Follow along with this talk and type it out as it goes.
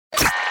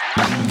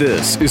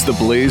This is the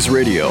Blaze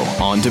Radio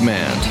on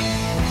demand.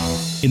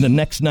 In the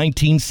next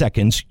 19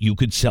 seconds, you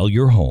could sell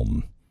your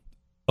home.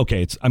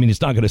 Okay, it's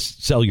not going to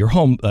sell your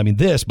home, but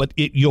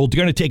you're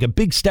going to take a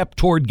big step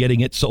toward getting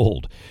it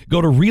sold.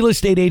 Go to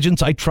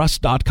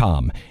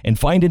realestateagentsitrust.com and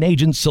find an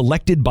agent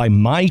selected by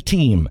my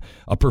team,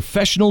 a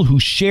professional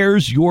who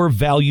shares your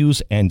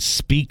values and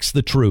speaks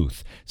the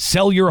truth.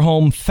 Sell your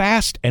home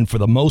fast and for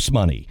the most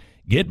money.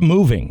 Get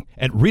moving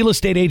at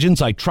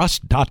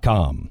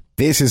realestateagentsitrust.com.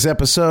 This is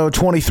episode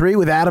 23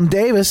 with Adam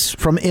Davis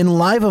from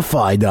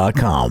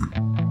Enlivify.com.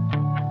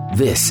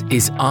 This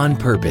is On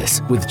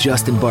Purpose with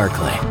Justin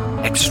Barclay.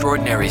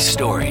 Extraordinary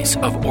stories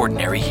of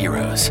ordinary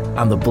heroes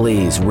on the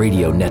Blaze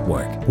Radio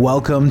Network.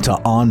 Welcome to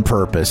On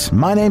Purpose.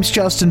 My name's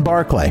Justin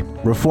Barclay,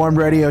 Reformed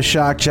Radio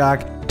shock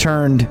jock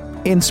turned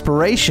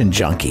inspiration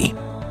junkie.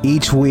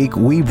 Each week,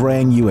 we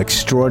bring you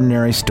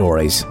extraordinary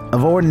stories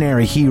of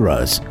ordinary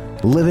heroes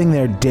living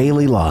their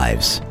daily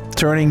lives,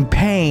 turning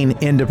pain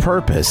into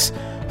purpose,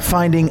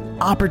 finding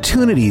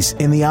opportunities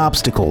in the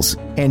obstacles,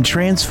 and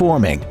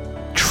transforming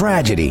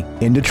tragedy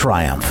into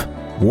triumph.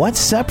 What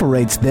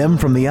separates them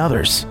from the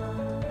others?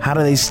 How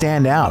do they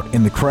stand out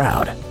in the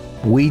crowd?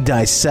 We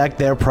dissect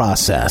their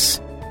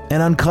process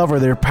and uncover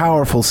their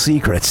powerful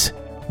secrets,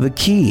 the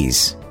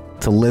keys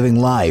to living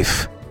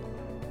life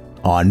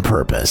on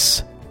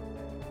purpose.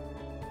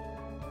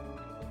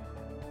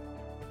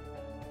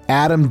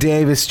 Adam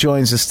Davis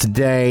joins us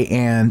today,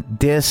 and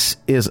this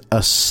is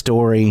a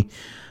story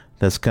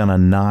that's going to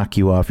knock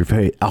you off your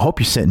feet. I hope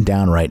you're sitting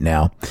down right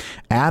now.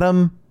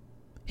 Adam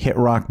hit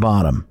rock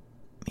bottom.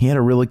 He had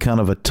a really kind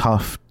of a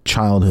tough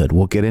childhood.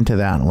 We'll get into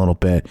that in a little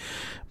bit.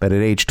 But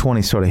at age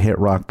 20, sort of hit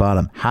rock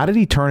bottom. How did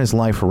he turn his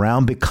life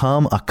around,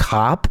 become a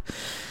cop,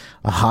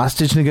 a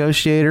hostage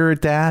negotiator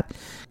at that,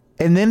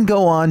 and then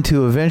go on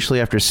to eventually,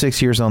 after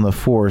 6 years on the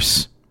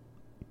force,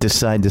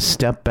 decide to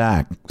step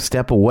back,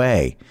 step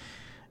away,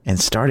 and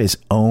start his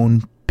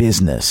own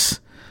business?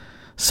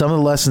 Some of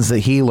the lessons that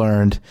he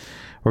learned,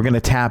 we're going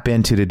to tap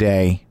into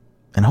today,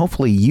 and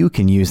hopefully you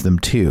can use them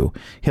too.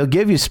 He'll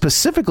give you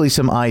specifically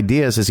some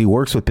ideas as he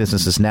works with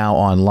businesses now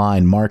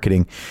online,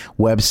 marketing,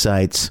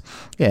 websites,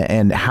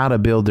 and how to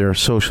build their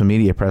social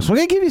media presence. We're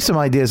going to give you some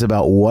ideas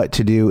about what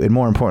to do, and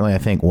more importantly, I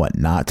think, what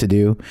not to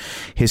do.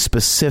 His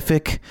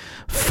specific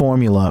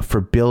formula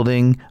for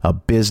building a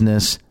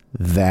business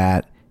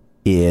that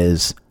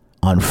is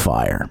on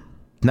fire.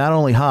 Not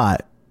only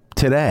hot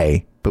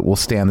today, but will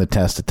stand the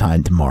test of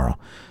time tomorrow.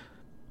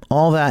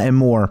 All that and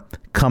more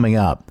coming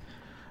up.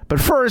 But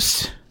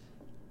first,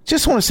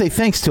 just want to say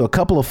thanks to a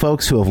couple of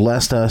folks who have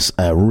left us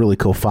a really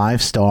cool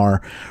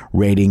 5-star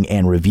rating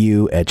and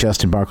review at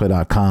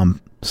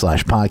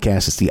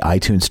justinbarclay.com/podcast. It's the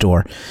iTunes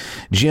store.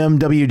 Jim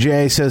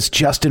WJ says,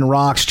 Justin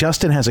rocks.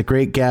 Justin has a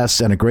great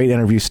guest and a great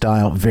interview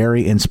style.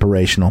 Very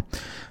inspirational.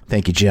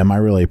 Thank you, Jim. I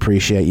really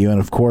appreciate you. And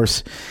of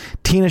course,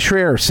 Tina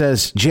Schreier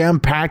says,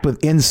 jam-packed with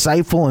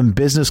insightful and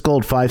business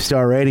gold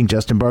 5-star rating.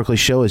 Justin Barclay's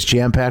show is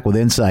jam-packed with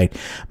insight,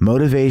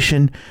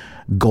 motivation,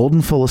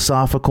 golden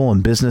philosophical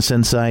and business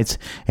insights,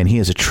 and he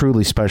is a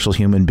truly special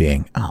human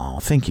being. Oh,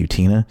 thank you,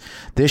 Tina.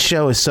 This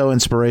show is so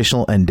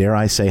inspirational and, dare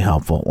I say,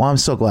 helpful. Well, I'm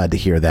so glad to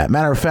hear that.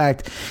 Matter of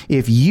fact,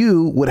 if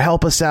you would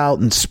help us out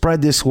and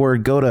spread this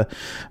word, go to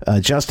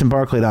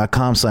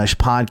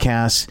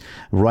justinbarclay.com/podcast,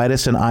 write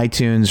us an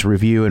iTunes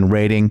review and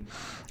rating.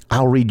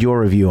 I'll read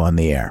your review on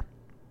the air.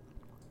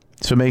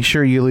 So make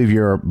sure you leave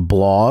your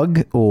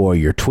blog or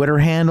your Twitter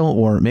handle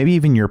or maybe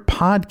even your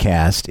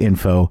podcast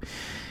info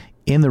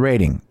in the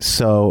rating,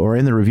 or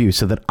in the review,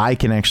 so that I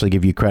can actually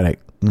give you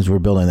credit, because we're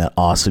building that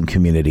awesome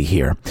community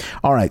here.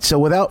 All right, so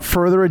without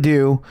further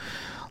ado,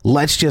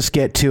 let's just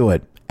get to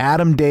it.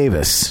 Adam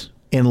Davis,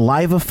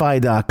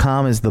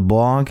 Enlivify.com is the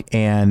blog,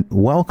 and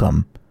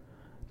welcome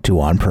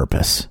to On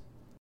Purpose.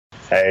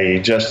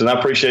 Hey, Justin, I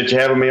appreciate you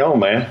having me on,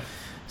 man.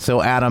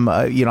 So, Adam,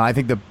 I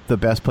think the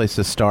best place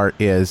to start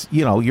is,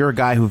 you're a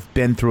guy who's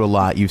been through a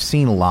lot. You've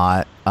seen a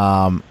lot.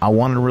 I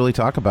wanted to really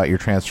talk about your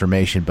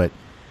transformation, but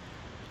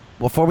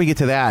before we get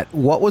to that,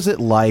 what was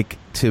it like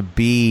to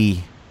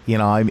be,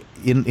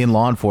 in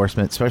law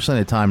enforcement, especially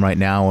in a time right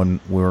now when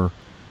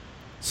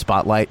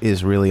spotlight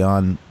is really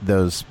on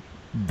those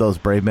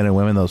brave men and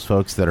women, those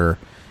folks that are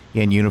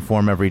in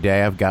uniform every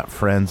day. I've got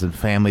friends and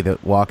family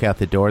that walk out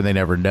the door. They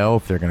never know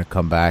if they're going to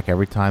come back.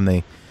 Every time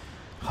they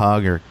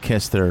hug or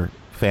kiss their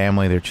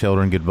family, their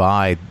children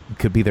goodbye, it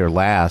could be their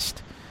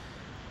last.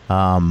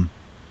 What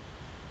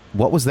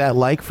was that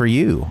like for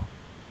you?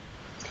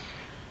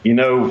 In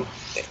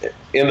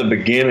the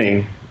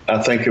beginning,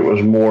 I think it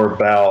was more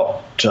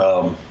about,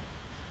 at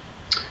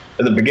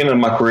the beginning of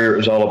my career, it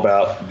was all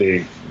about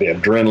the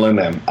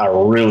adrenaline, and I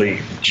really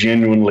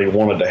genuinely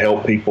wanted to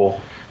help people.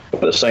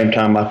 But at the same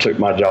time, I took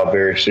my job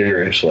very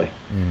seriously.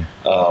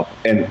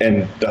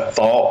 And the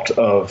thought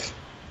of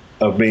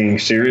being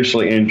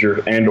seriously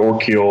injured and or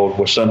killed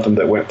was something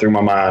that went through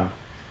my mind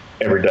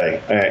every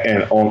day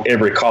and on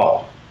every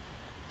call.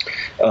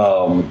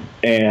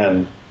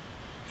 And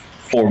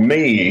for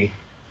me,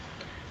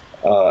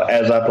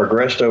 as I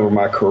progressed over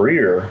my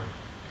career,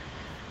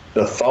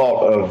 the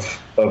thought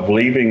of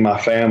leaving my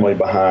family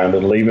behind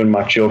and leaving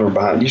my children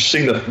behind. You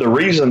see, the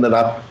reason that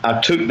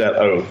I took that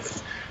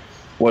oath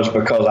was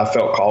because I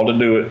felt called to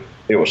do it.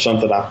 It was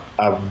something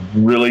I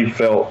really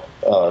felt,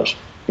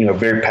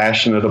 very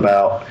passionate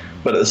about.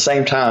 But at the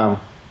same time,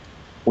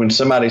 when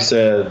somebody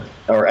said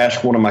or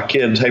asked one of my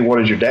kids, "Hey, what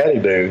does your daddy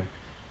do?"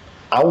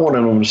 I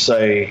wanted them to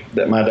say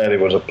that my daddy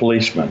was a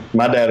policeman.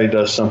 My daddy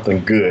does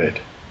something good.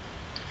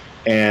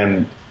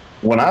 And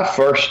when I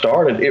first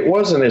started, it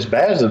wasn't as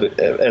bad as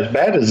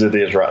it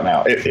is right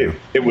now.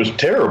 It was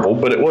terrible,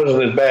 but it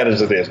wasn't as bad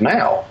as it is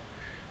now.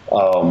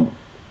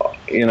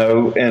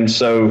 And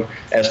so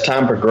as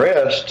time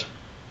progressed,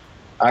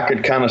 I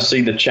could kind of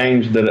see the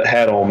change that it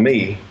had on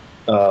me,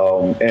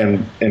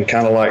 and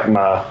kind of like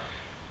my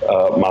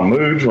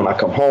moods when I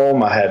come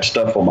home. I had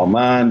stuff on my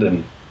mind,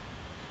 and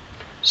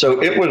so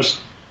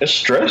it's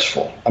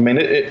stressful. I mean,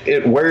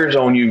 it wears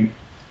on you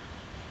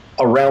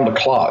around the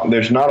clock.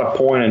 There's not a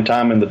point in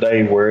time in the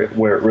day where it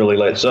really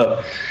lets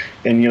up.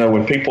 And,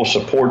 when people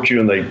support you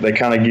and they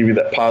kind of give you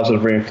that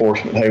positive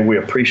reinforcement, hey, we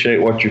appreciate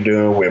what you're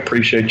doing. We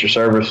appreciate your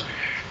service.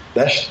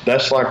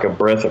 That's like a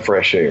breath of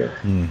fresh air.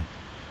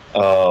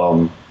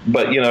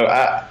 But,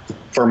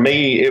 for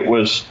me,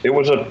 it's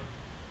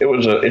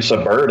a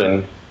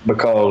burden,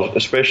 because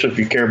especially if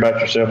you care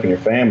about yourself and your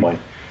family,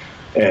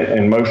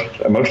 and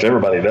most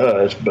everybody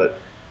does, but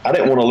I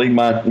didn't want to leave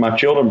my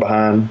children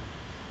behind.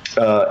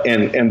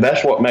 And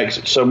that's what makes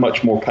it so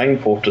much more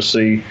painful to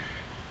see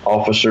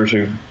officers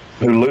who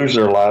lose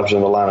their lives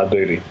in the line of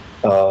duty,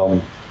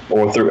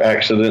 or through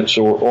accidents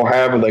or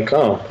however they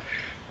come.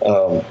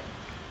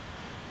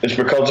 It's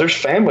because there's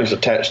families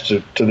attached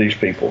to these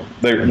people.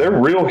 They're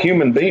real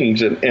human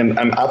beings. And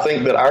I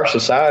think that our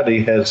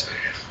society has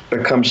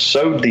become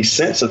so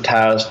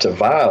desensitized to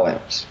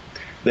violence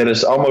that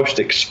it's almost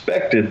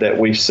expected that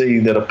we see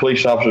that a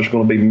police officer is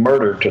going to be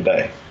murdered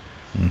today.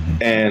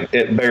 Mm-hmm. And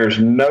it bears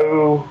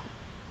no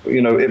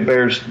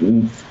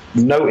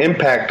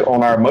impact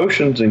on our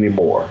emotions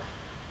anymore.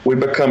 We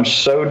become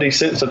so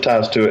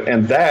desensitized to it,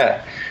 and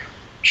that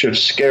should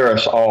scare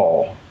us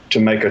all to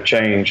make a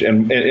change,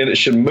 and it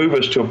should move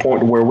us to a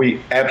point where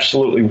we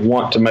absolutely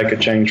want to make a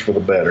change for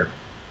the better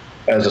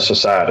as a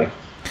society.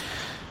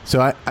 So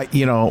I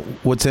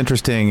what's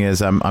interesting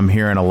is I'm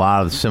hearing a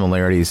lot of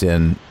similarities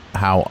in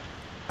how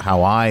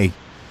I,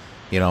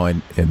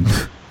 and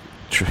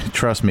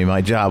trust me,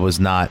 my job was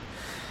not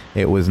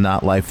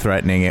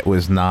life-threatening. It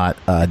was not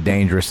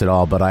dangerous at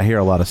all. But I hear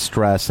a lot of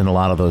stress and a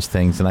lot of those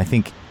things. And I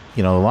think,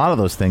 a lot of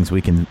those things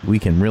we can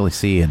really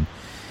see in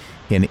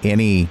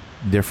any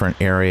different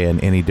area, in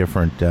any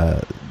different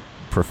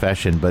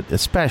profession, but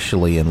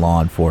especially in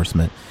law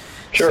enforcement.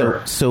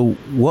 Sure. So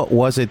what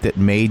was it that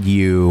made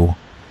you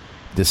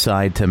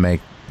decide to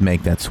make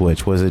that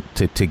switch? Was it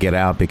to get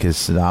out?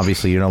 Because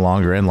obviously you're no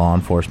longer in law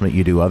enforcement.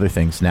 You do other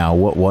things now.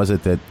 What was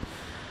it that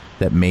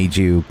made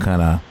you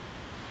kind of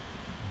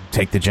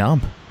take the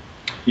jump?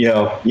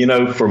 Yeah,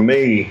 for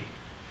me,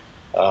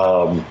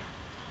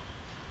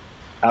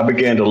 I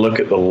began to look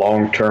at the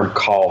long-term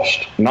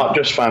cost, not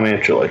just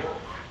financially,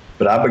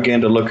 but I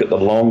began to look at the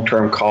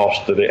long-term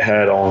cost that it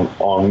had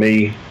on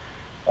me,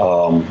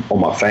 on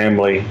my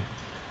family,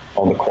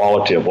 on the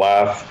quality of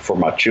life for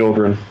my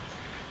children,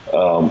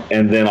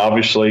 and then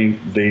obviously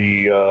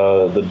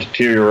the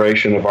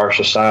deterioration of our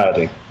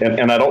society.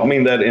 And I don't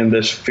mean that in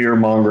this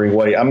fear-mongering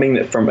way. I mean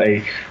it from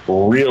a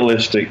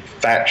realistic,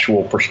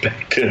 factual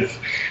perspective.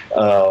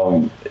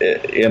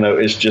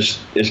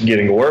 It's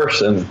getting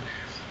worse, and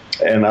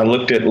I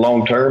looked at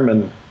long-term,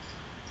 and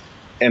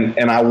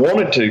I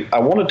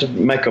wanted to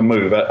make a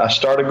move. I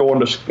started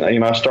going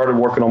to, I started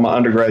working on my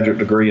undergraduate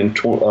degree in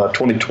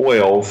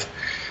 2012,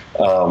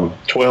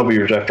 12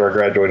 years after I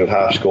graduated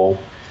high school,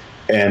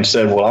 and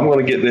said, well, I'm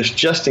going to get this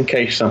just in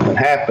case something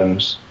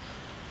happens.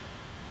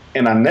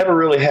 And I never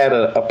really had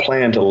a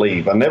plan to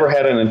leave. I never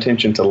had an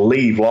intention to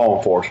leave law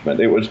enforcement.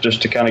 It was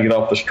just to kind of get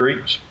off the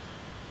streets.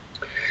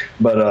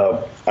 But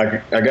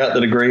I got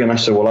the degree, and I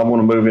said, well, I want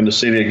to move into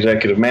city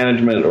executive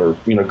management or,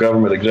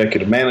 government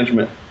executive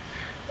management.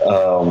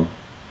 But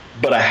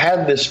I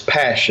had this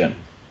passion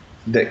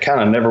that kind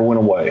of never went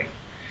away.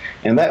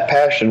 And that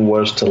passion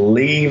was to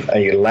leave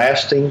a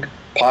lasting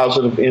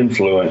positive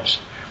influence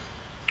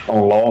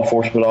on law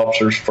enforcement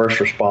officers, first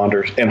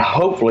responders, and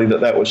hopefully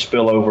that would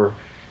spill over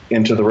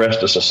into the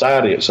rest of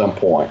society at some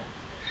point.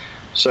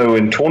 So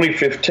in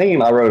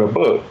 2015, I wrote a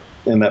book,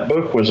 and that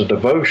book was a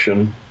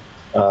devotion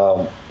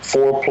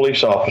for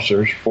police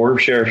officers, for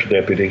sheriff's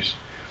deputies,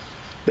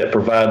 that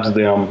provides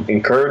them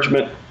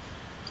encouragement.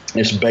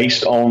 It's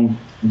based on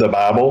the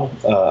Bible.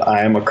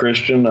 I am a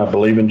Christian. I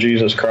believe in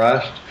Jesus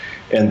Christ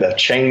and the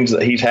change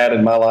that he's had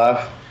in my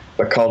life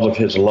because of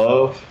his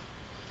love.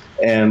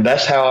 And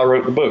that's how I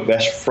wrote the book.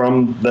 That's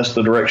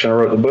the direction I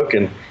wrote the book.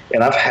 And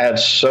I've had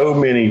so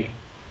many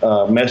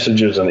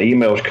messages and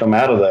emails come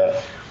out of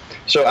that.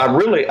 So I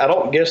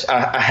don't guess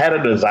I had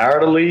a desire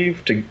to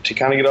leave, to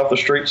kind of get off the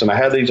streets, and I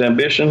had these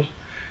ambitions,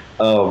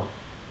 but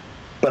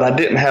I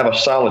didn't have a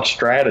solid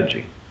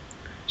strategy.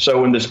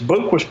 So when this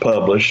book was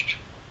published,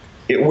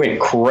 It went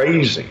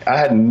crazy. I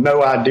had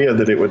no idea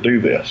that it would do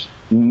this.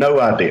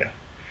 No idea.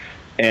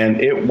 And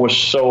it was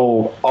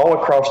sold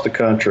all across the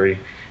country.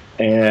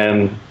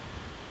 And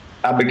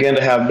I began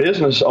to have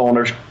business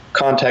owners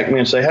contact me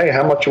and say, hey,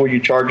 how much will you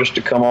charge us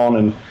to come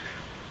on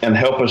and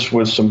help us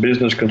with some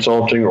business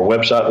consulting or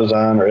website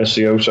design or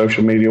SEO,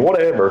 social media,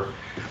 whatever.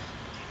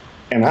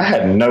 And I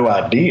had no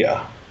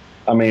idea.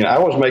 I mean, I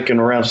was making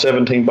around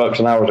 $17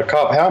 an hour as a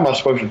cop. How am I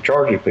supposed to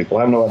charge these people?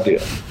 I have no idea.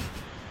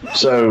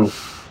 So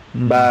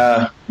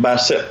by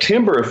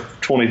September of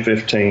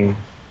 2015,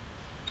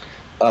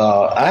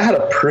 I had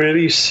a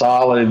pretty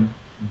solid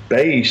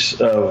base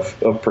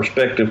of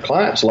prospective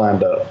clients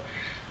lined up.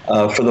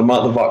 For the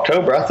month of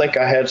October, I think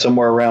I had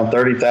somewhere around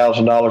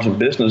 $30,000 in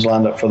business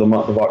lined up for the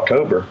month of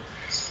October.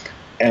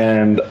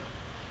 And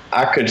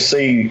I could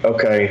see,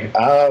 okay,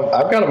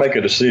 I've got to make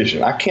a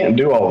decision. I can't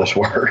do all this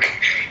work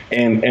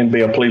and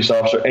be a police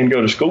officer and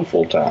go to school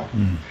full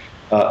time.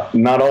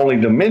 Not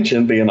only to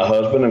mention being a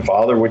husband and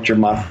father, which are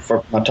my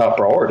top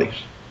priorities.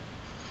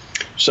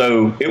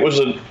 So it was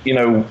at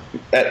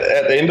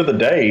the end of the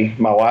day,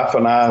 my wife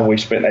and I, we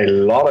spent a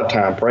lot of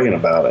time praying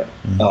about it.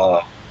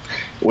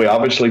 We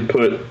obviously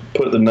put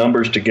the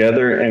numbers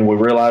together, and we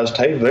realized,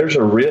 hey, there's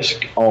a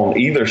risk on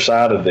either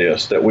side of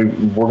this that we're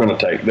going to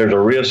take. There's a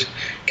risk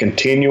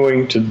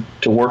continuing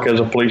to work as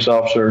a police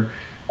officer,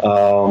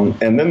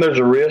 and then there's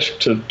a risk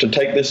to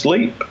take this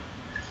leap.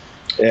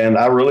 And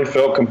I really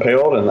felt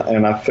compelled,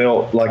 and I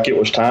felt like it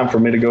was time for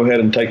me to go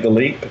ahead and take the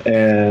leap.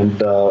 And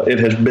it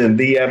has been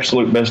the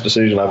absolute best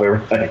decision I've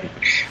ever made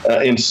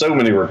in so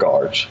many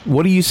regards.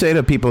 What do you say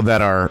to people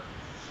that are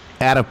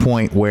at a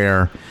point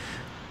where,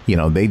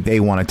 they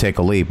want to take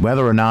a leap,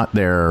 whether or not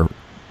they're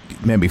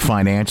maybe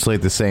financially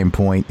at the same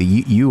point?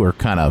 You are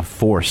kind of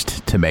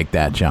forced to make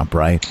that jump,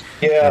 right?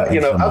 Yeah,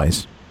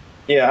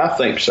 I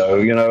think so.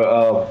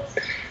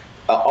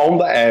 On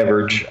the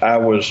average, I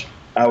was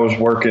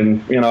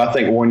working, I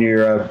think one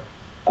year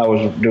I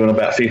was doing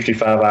about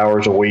 55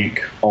 hours a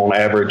week on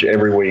average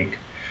every week.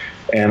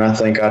 And I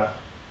think I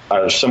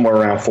was somewhere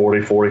around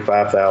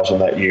 45,000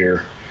 that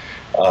year.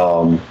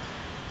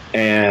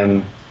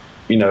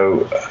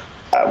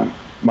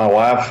 My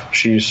wife,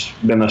 she's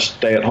been a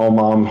stay-at-home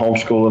mom,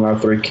 homeschooling our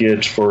 3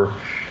 kids for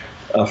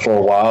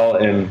a while.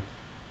 And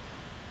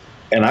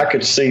I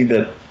could see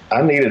that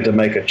I needed to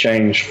make a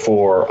change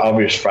for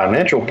obvious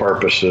financial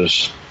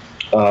purposes.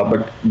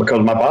 Because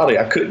my body,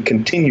 I couldn't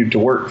continue to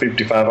work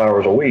 55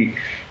 hours a week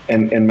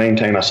and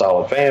maintain a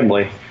solid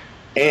family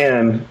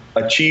and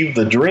achieve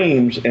the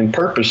dreams and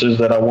purposes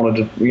that I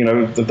wanted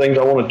to, the things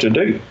I wanted to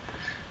do.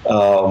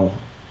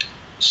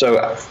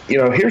 So,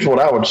 here's what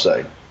I would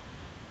say.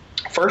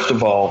 First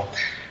of all,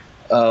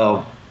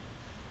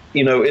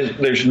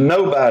 there's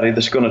nobody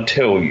that's going to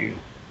tell you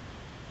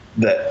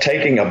that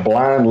taking a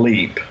blind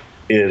leap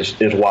is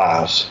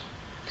wise.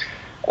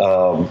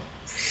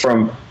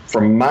 From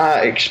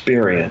my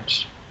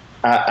experience,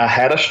 I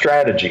had a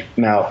strategy.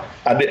 Now,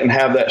 I didn't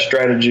have that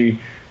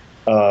strategy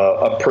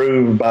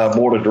approved by a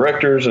board of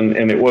directors,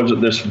 and it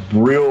wasn't this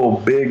real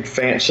big,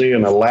 fancy,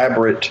 and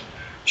elaborate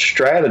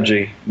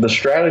strategy. The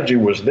strategy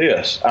was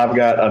this. I've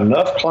got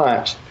enough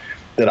clients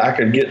that I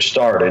could get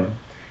started,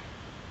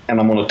 and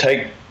I'm going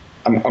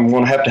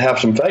to have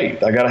some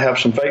faith. I got to have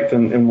some faith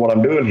in what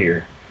I'm doing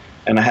here.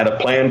 And I had a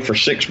plan for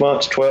 6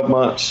 months, 12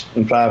 months,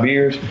 and 5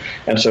 years.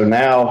 And so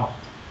now,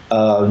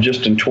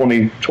 just in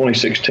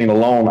 2016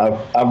 alone,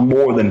 I've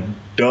more than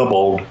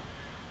doubled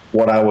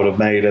what I would have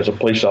made as a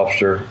police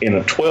officer in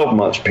a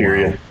 12-month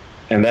period,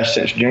 and that's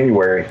since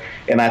January.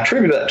 And I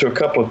attribute that to a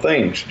couple of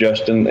things,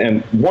 Justin,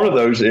 and one of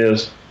those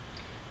is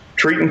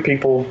treating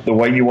people the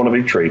way you want to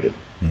be treated,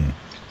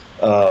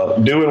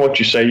 doing what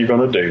you say you're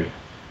going to do,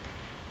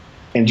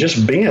 and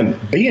just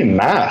being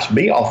nice,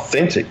 be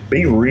authentic,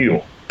 be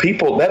real.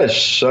 People, that is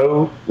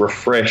so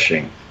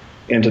refreshing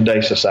in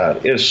today's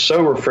society. It is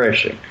so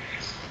refreshing.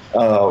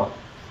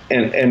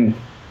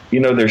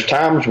 There's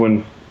times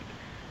when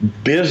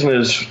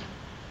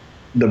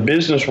the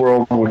business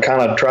world would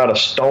kind of try to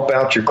stomp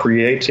out your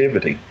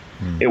creativity.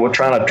 It would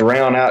try to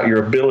drown out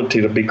your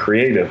ability to be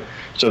creative.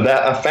 So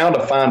that I found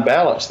a fine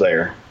balance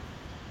there,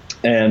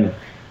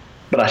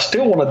 but I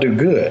still want to do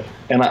good,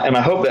 and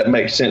I hope that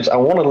makes sense. I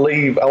want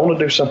to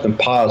do something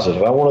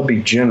positive. I want to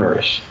be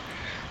generous,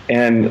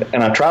 and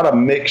I try to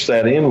mix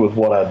that in with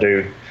what I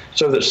do,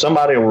 so that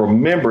somebody will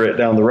remember it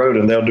down the road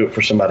and they'll do it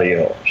for somebody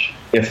else,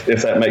 if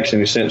that makes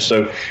any sense.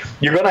 So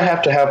you're going to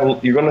have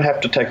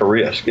to take a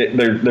risk.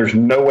 There's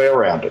no way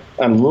around it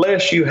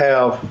unless you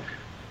have,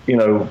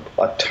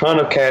 a ton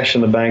of cash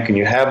in the bank and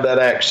you have that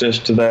access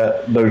to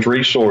those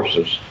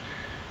resources.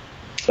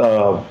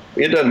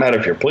 It doesn't matter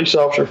if you're a police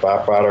officer,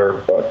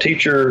 firefighter,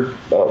 teacher,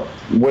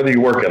 whether you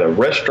work at a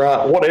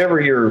restaurant, whatever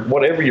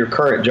your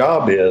current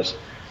job is,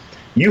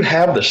 you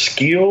have the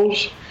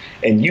skills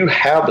and you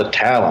have the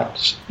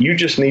talents. You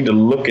just need to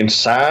look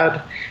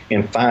inside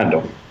and find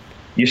them.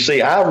 You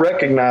see, I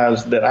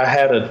recognized that I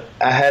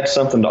had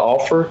something to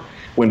offer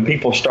when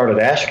people started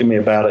asking me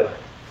about it,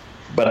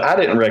 but I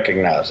didn't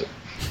recognize it.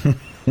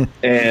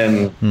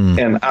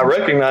 And I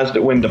recognized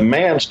it when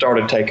demand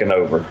started taking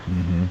over.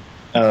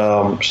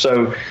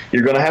 So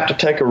you're going to have to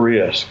take a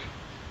risk.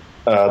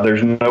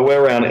 There's no way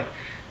around it.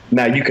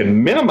 Now, you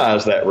can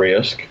minimize that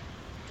risk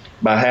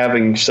by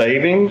having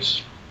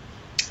savings,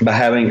 by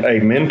having a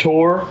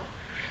mentor,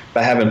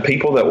 by having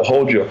people that will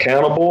hold you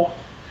accountable,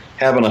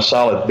 having a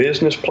solid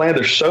business plan.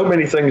 There's so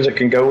many things that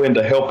can go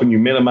into helping you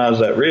minimize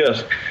that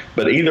risk,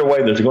 but either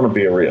way, there's going to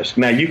be a risk.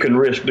 Now, you can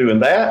risk doing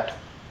that,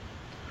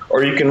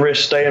 or you can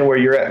risk staying where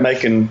you're at,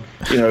 making,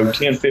 $10,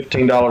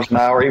 $15 an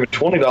hour, even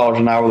 $20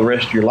 an hour the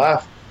rest of your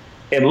life,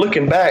 and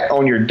looking back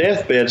on your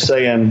deathbed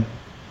saying,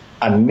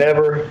 I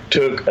never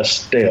took a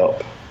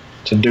step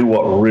to do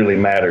what really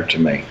mattered to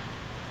me.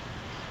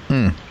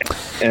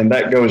 And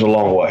that goes a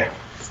long way.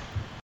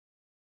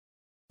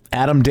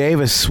 Adam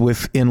Davis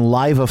with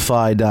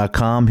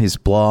Enlivify.com, his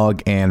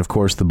blog, and, of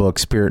course, the book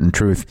Spirit and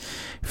Truth,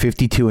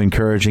 52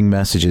 Encouraging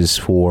Messages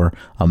for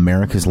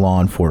America's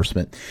Law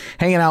Enforcement.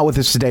 Hanging out with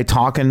us today,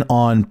 talking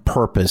on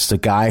purpose, a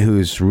guy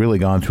who's really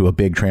gone through a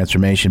big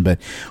transformation.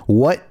 But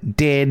what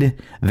did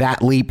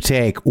that leap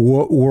take?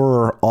 What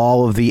were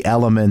all of the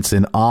elements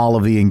and all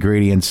of the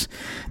ingredients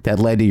that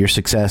led to your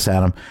success,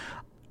 Adam?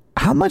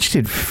 How much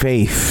did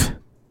faith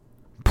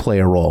play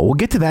a role? We'll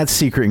get to that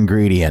secret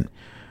ingredient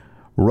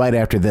right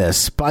after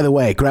this. By the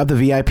way, grab the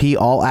VIP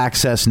All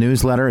Access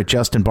newsletter at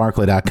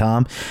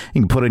justinbarclay.com.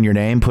 You can put in your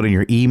name, put in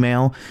your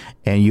email,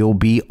 and you'll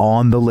be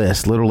on the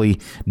list. Literally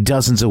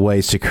dozens of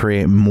ways to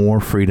create more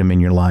freedom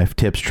in your life.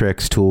 Tips,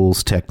 tricks,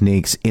 tools,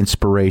 techniques,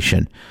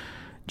 inspiration,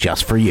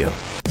 just for you.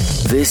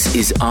 This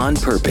is On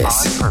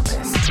Purpose.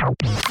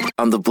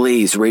 On the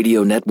Blaze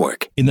Radio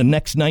Network. In the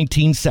next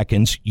 19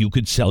 seconds, you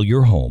could sell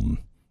your home.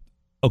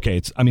 Okay,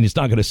 it's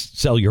not going to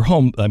sell your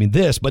home,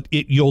 but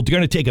you're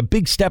going to take a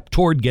big step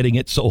toward getting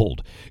it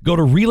sold. Go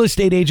to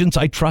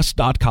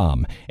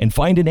realestateagentsitrust.com and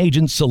find an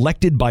agent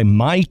selected by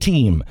my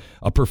team,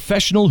 a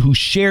professional who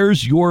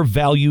shares your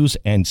values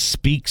and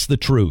speaks the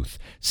truth.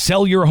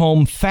 Sell your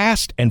home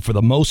fast and for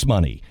the most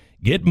money.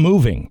 Get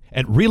moving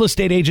at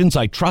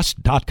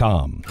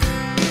realestateagentsitrust.com.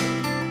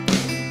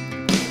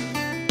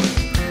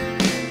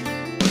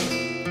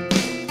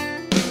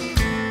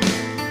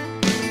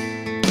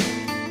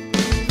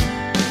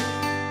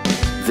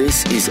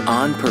 This is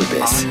On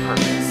Purpose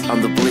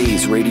on the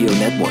Blaze Radio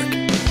Network.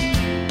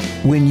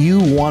 When you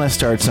want to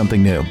start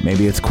something new,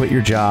 maybe it's quit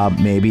your job,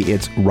 maybe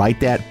it's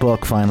write that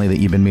book finally that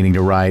you've been meaning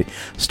to write,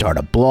 start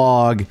a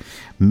blog,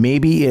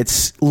 maybe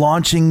it's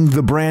launching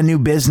the brand new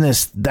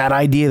business, that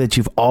idea that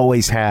you've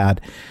always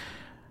had.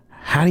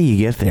 How do you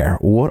get there?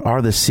 What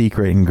are the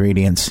secret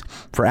ingredients?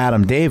 For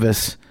Adam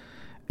Davis,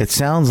 it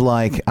sounds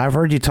like I've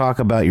heard you talk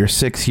about your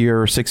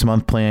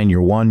 6-month plan,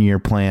 your 1-year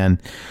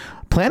plan.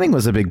 Planning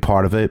was a big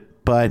part of it.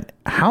 But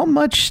how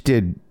much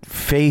did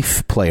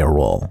faith play a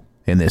role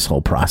in this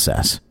whole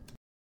process?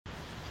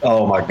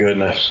 Oh, my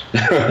goodness.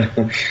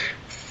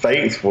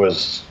 Faith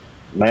was,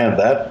 man,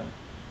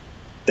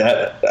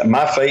 that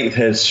my faith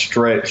has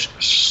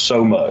stretched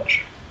so much.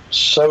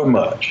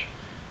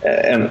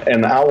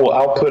 And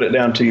I'll put it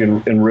down to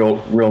you in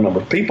real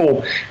numbers.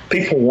 People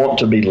want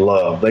to be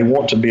loved. They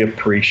want to be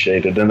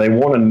appreciated, and they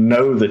want to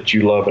know that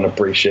you love and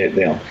appreciate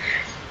them.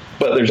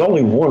 But there's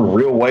only one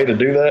real way to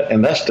do that,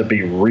 and that's to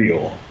be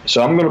real.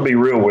 So I'm going to be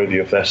real with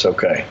you if that's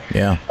okay.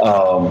 Yeah.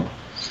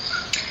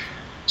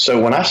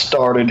 So when I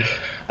started,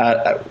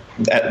 by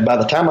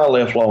the time I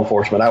left law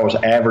enforcement, I was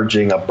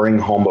averaging a bring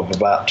home of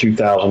about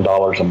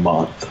 $2,000 a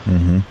month.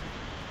 Mm-hmm.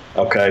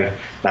 Okay.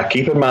 Now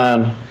keep in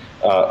mind,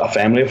 a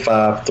family of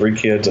 5, 3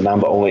 kids, and I'm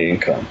the only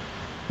income.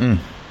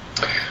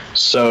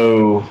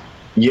 So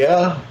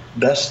yeah,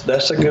 that's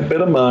a good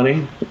bit of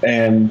money.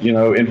 And,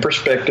 in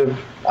perspective,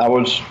 I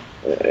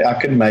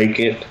could make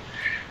it,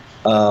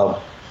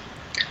 but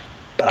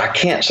I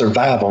can't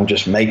survive on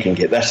just making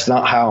it. That's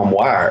not how I'm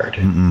wired.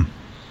 Mm-mm.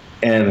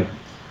 And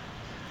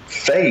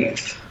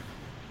faith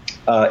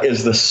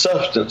is the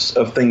substance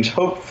of things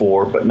hoped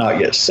for but not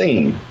yet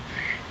seen.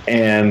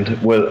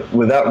 And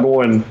without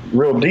going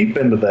real deep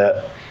into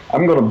that,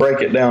 I'm going to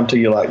break it down to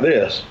you like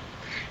this.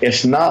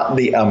 It's not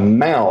the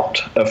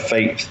amount of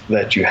faith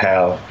that you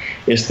have.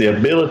 It's the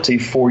ability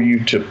for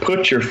you to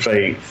put your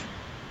faith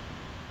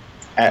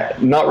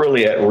not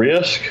really at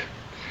risk,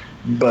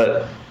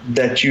 but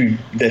that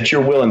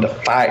you're willing to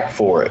fight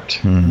for it,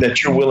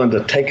 that you're willing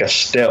to take a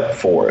step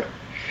for it.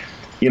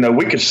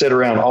 We could sit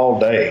around all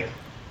day,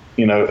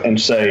 and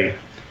say,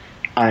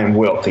 I am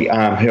wealthy,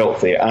 I am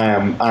healthy,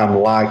 I'm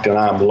liked, and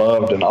I'm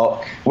loved, and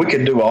all. We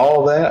could do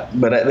all that,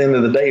 but at the end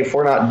of the day, if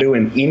we're not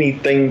doing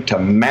anything to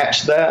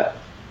match that,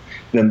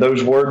 then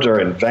those words are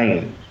in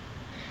vain.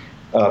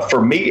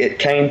 For me, it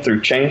came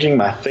through changing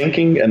my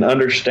thinking and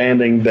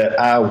understanding that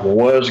I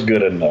was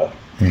good enough,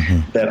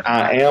 that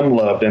I am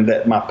loved, and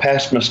that my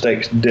past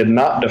mistakes did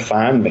not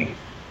define me.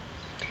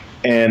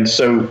 And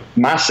so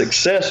my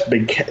success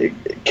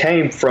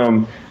came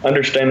from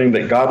understanding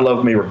that God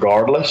loved me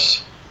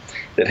regardless,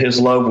 that his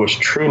love was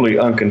truly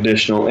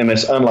unconditional, and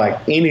it's unlike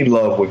any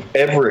love we've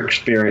ever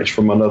experienced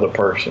from another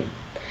person.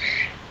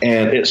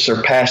 And it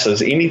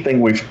surpasses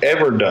anything we've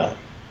ever done.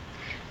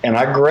 And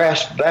I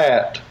grasped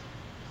that.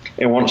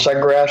 And once I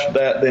grasped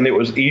that, then it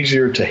was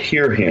easier to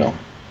hear him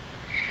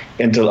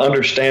and to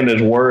understand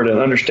his word and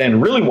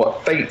understand really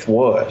what faith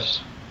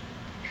was.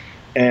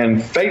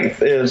 And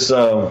faith is,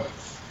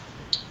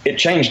 it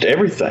changed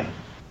everything.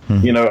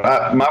 You know,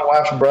 my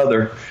wife's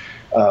brother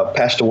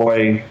passed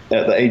away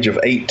at the age of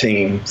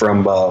 18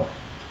 from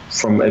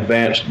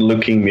advanced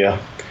leukemia,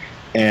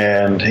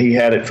 and he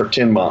had it for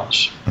 10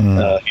 months. He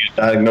was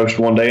diagnosed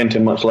one day, and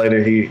 10 months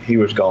later, he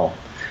was gone.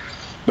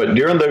 But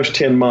during those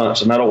 10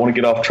 months, and I don't want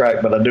to get off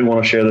track, but I do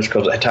want to share this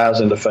because it ties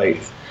into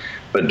faith.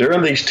 But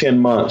during these 10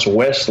 months,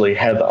 Wesley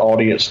had the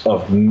audience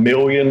of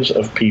millions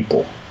of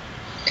people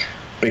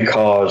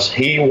because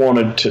he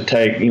wanted to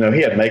take, you know,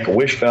 he had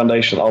Make-A-Wish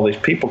Foundation, all these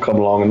people come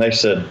along, and they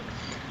said,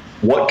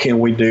 what can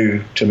we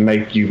do to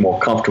make you more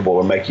comfortable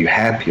or make you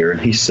happier? And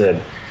he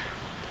said,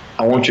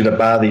 I want you to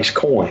buy these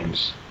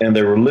coins. And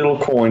they were little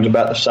coins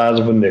about the size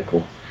of a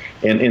nickel.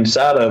 And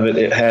inside of it,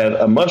 it had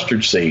a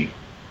mustard seed.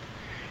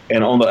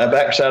 And on the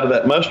back side of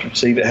that mustard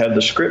seed, it had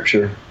the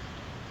scripture,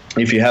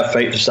 if you have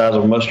faith the size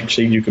of a mustard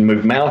seed, you can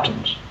move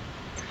mountains.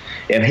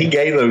 And he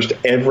gave those to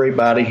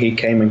everybody he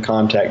came in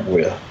contact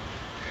with.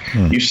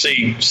 You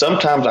see,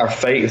 sometimes our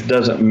faith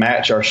doesn't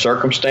match our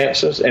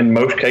circumstances. In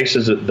most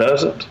cases, it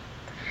doesn't.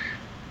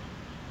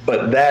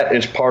 But that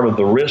is part of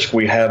the risk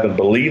we have in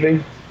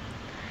believing.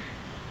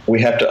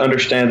 We have to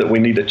understand that we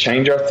need to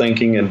change our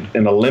thinking and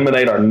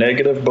eliminate our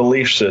negative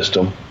belief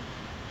system.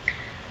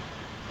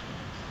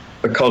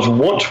 Because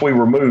once we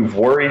remove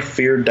worry,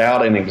 fear,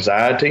 doubt, and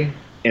anxiety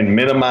and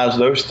minimize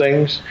those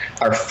things,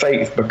 our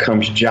faith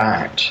becomes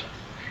giant.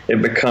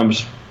 It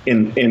becomes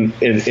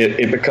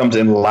it becomes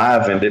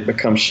enlivened. It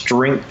becomes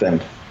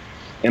strengthened.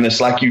 And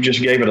it's like you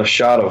just gave it a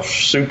shot of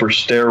super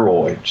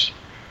steroids.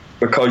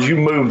 Because you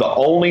move the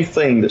only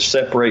thing that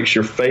separates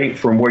your faith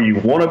from where you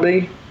want to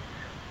be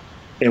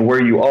and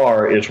where you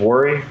are is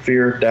worry,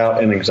 fear,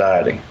 doubt, and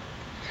anxiety.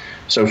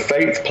 So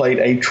faith played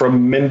a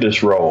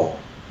tremendous role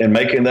in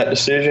making that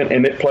decision,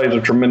 and it plays a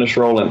tremendous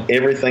role in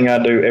everything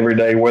I do every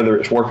day, whether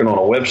it's working on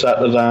a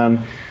website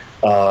design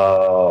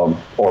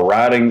or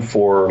writing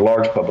for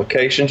large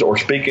publications or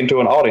speaking to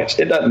an audience.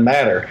 It doesn't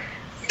matter.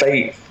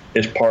 Faith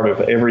is part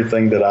of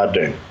everything that I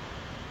do.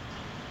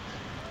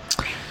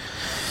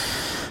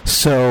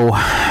 So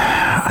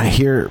I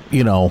hear,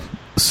 you know,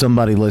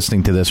 somebody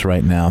listening to this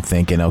right now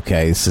thinking,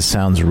 okay, this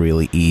sounds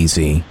really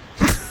easy.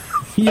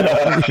 You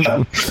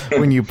know,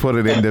 when you put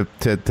it into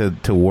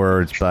to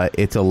words, but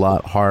it's a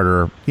lot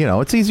harder. You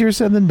know, it's easier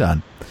said than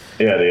done.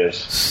 Yeah, it is.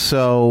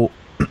 So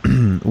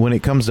when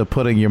it comes to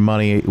putting your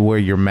money where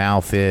your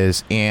mouth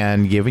is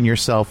and giving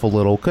yourself a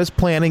little, because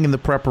planning and the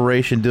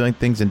preparation, doing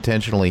things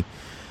intentionally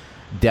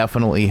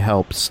definitely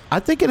helps. I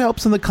think it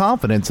helps in the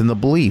confidence and the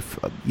belief.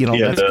 You know,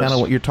 that's kind of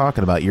what you're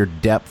talking about, your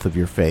depth of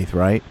your faith,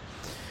 right?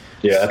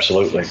 Yeah,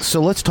 absolutely. So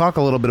let's talk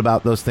a little bit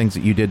about those things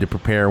that you did to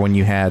prepare when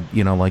you had,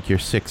 you know, like your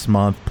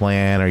 6-month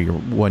plan or your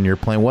 1-year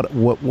plan. What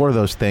were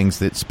those things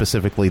that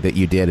specifically that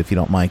you did, if you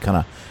don't mind kind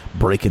of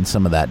breaking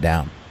some of that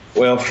down?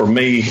 Well, for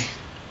me,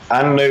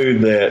 I know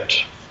that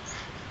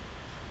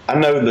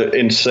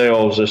in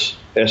sales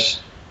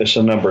it's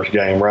a numbers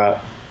game,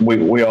 right?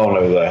 We all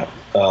know that.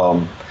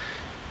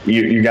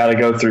 You got to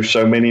go through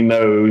so many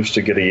no's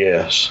to get a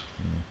yes.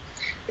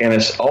 And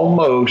it's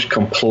almost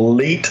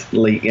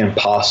completely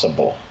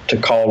impossible to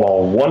call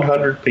on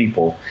 100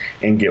 people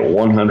and get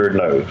 100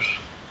 no's.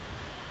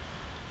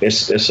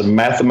 It's a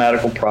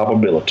mathematical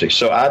probability.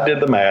 So I did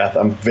the math.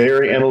 I'm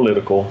very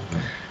analytical.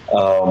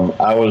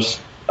 I was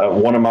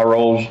one of my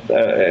roles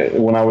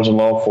when I was in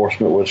law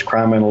enforcement was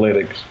crime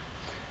analytics.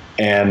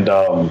 And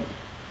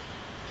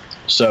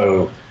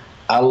so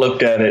I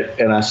looked at it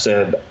and I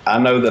said, I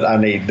know that I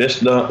need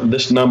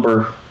this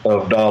number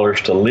of dollars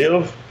to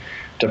live,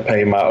 to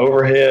pay my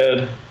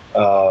overhead,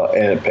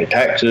 and pay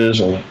taxes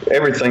and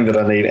everything that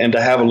I need, and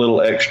to have a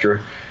little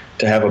extra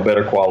to have a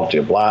better quality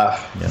of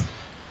life. Yeah.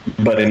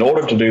 But in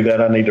order to do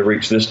that, I need to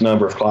reach this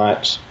number of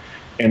clients.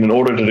 And in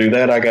order to do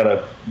that, I got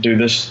to do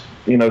this,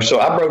 you know. So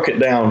I broke it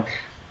down.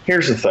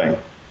 Here's the thing.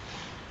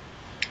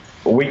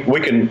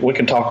 We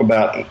can talk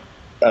about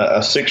a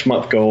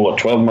 6-month goal, a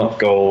 12-month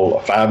goal,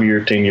 a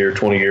 5-year, 10-year,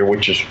 20-year,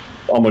 which is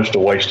almost a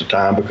waste of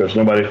time because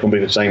nobody's going to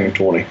be the same in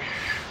 20.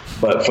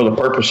 But for the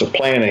purpose of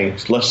planning,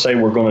 let's say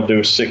we're going to do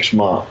a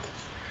 6-month.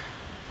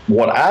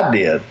 What I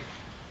did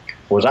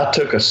was I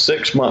took a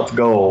 6-month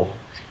goal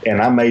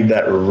and I made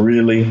that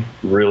really,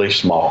 really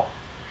small.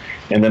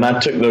 And then I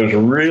took those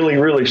really,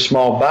 really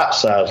small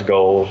bite-sized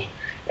goals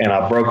and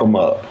I broke them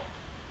up.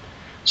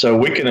 So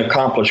we can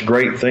accomplish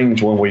great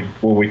things when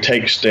we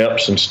take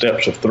steps and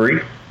steps of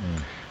 3.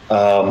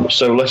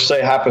 So let's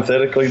say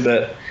hypothetically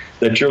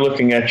that you're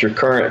looking at your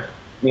current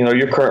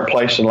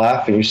place in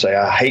life and you say,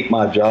 I hate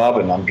my job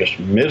and I'm just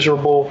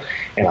miserable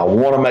and I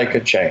want to make a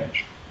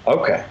change.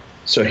 Okay,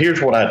 so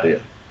here's what I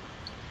did.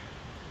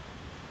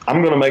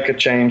 I'm going to make a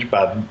change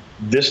by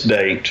this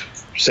date,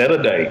 set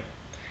a date.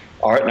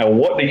 All right, now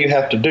what do you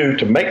have to do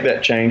to make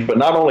that change, but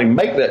not only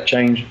make that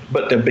change,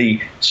 but to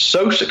be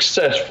so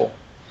successful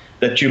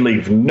that you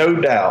leave no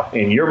doubt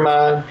in your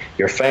mind,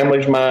 your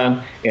family's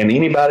mind, and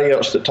anybody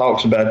else that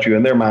talks about you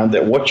in their mind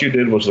that what you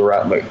did was the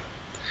right move.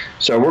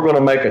 So we're going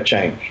to make a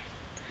change.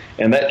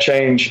 And that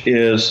change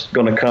is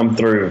going to come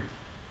through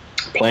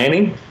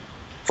planning,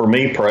 for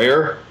me,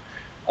 prayer,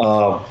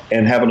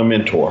 and having a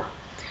mentor.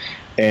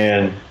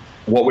 And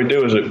what we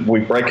do is we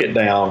break it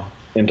down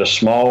into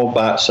small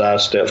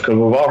bite-sized steps, because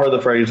we've all heard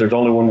the phrase, there's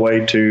only one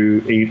way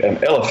to eat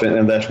an elephant,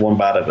 and that's one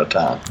bite at a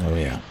time. Oh,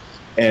 yeah.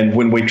 And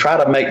when we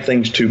try to make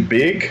things too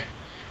big,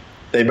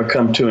 they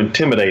become too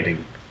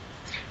intimidating.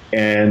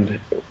 And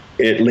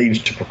it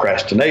leads to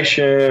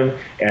procrastination,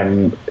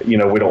 and, we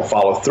don't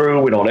follow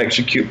through, we don't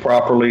execute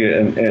properly,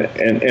 and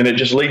it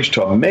just leads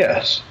to a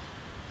mess.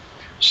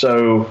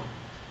 So,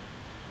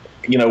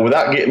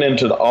 without getting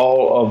into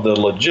all of the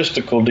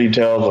logistical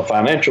details, the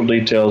financial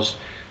details,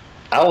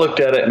 I looked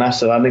at it and I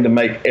said, I need to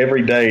make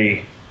every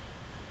day,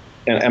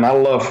 and I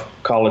love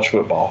college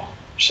football.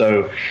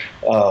 So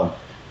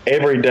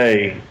every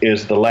day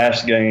is the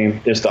last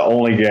game, it's the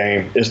only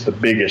game, it's the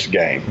biggest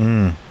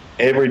game.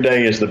 Every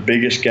day is the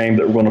biggest game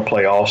that we're going to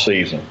play all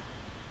season.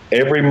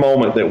 Every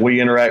moment that we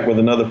interact with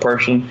another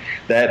person,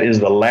 that is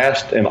the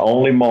last and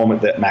only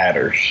moment that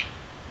matters.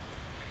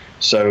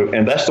 So,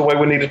 and that's the way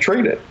we need to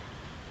treat it.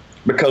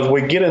 Because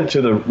we get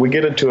into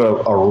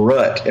a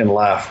rut in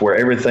life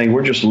where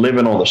we're just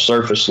living on the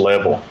surface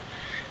level.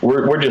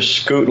 We're just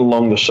scooting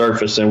along the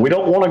surface, and we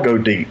don't want to go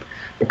deep,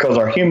 because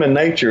our human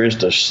nature is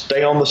to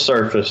stay on the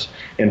surface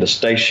and to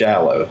stay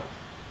shallow,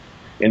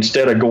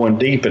 instead of going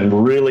deep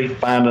and really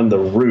finding the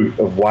root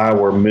of why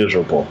we're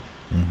miserable.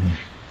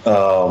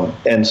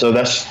 And so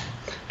that's,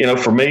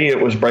 for me, it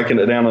was breaking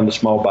it down into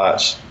small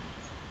bites.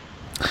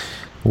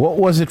 What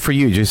was it for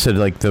you? You just said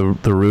like the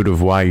root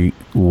of why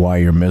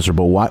you're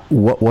miserable. What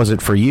was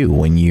it for you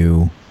when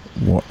you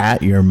were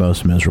at your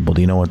most miserable?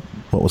 Do you know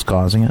what was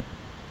causing it?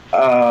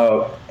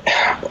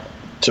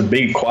 To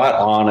be quite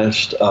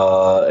honest,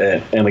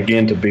 and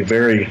again, to be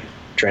very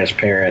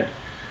transparent,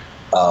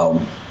 I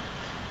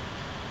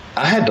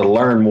had to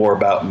learn more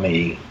about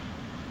me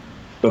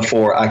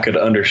before I could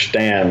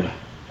understand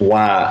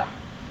why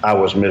I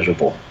was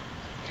miserable.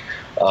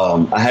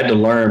 I had to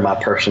learn my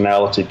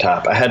personality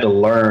type. I had to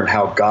learn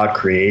how God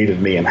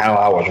created me and how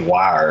I was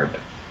wired.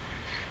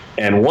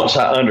 And once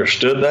I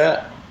understood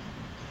that,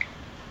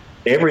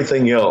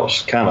 everything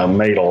else kind of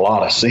made a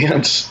lot of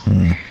sense.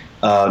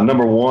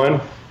 Number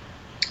one,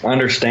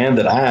 understand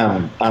that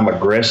I'm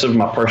aggressive.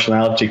 My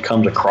personality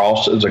comes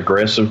across as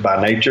aggressive by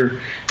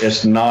nature.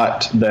 It's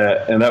not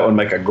that, and that would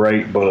make a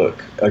great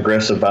book,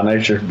 Aggressive by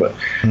Nature, but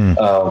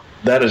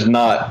that is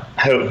not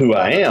who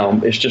I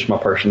am. It's just my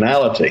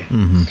personality.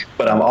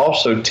 But I'm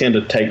also tend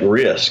to take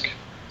risk.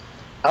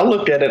 I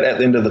looked at it at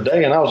the end of the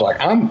day, and I was like,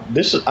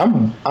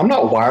 I'm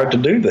not wired to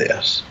do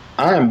this.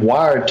 I am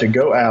wired to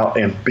go out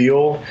and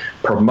build,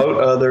 promote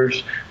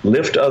others,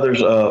 lift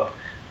others up,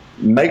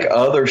 make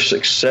others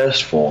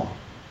successful,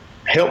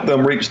 help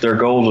them reach their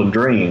goals and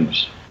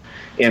dreams.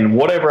 And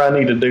whatever I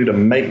need to do to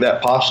make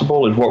that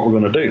possible is what we're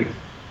going to do.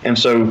 And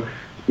so,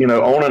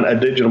 owning a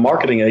digital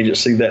marketing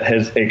agency that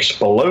has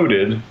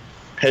exploded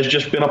has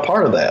just been a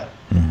part of that.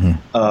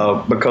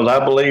 Because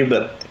I believe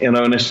that, and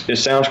it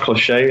sounds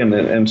cliche,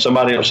 and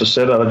somebody else has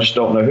said it, I just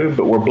don't know who,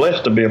 but we're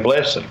blessed to be a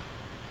blessing.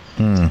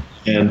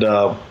 And,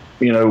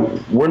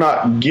 we're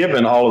not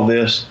given all of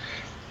this,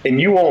 and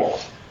you're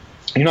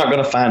not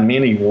going to find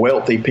many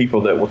wealthy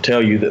people that will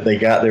tell you that they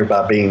got there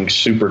by being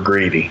super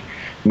greedy.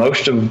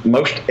 Most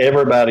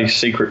everybody's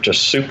secret to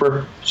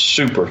super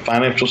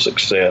financial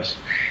success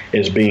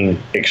is being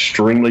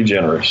extremely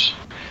generous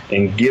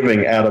and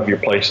giving out of your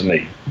place of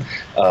need.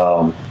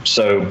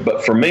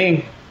 But for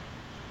me,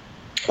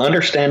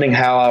 understanding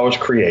how I was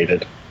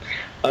created,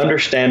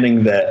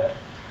 understanding that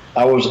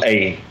I was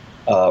a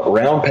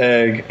round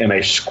peg in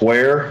a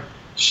square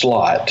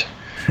slot,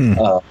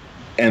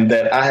 and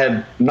that I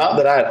had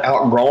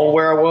outgrown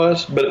where I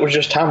was, but it was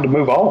just time to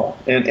move on.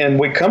 And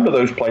we come to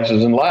those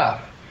places in life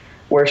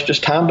where it's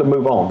just time to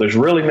move on. There's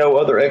really no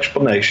other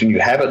explanation. You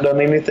haven't done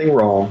anything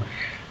wrong.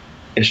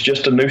 It's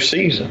just a new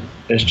season.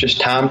 It's just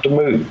time to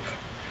move,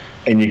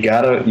 and you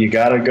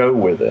gotta go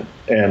with it.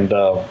 And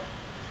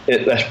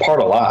that's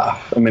part of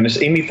life. I mean, it's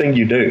anything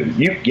you do.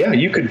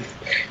 You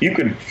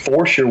could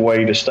force your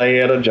way to stay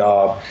at a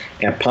job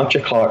and punch a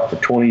clock for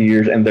 20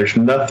 years, and there's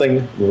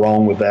nothing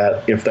wrong with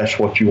that if that's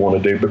what you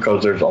want to do,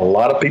 because there's a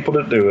lot of people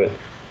that do it,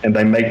 and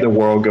they make the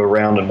world go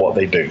round in what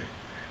they do.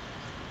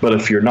 But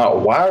if you're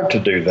not wired to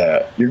do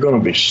that, you're going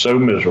to be so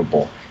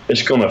miserable.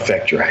 It's going to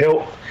affect your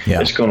health.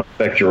 Yeah. It's going to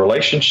affect your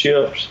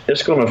relationships.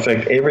 It's going to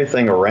affect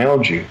everything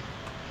around you.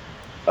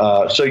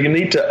 So you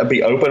need to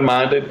be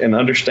open-minded and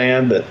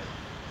understand that,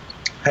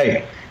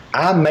 hey,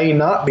 I may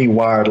not be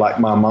wired like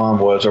my mom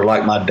was, or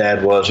like my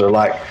dad was, or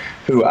like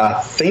who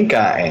I think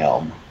I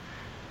am.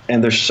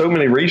 And there's so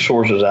many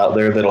resources out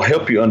there that'll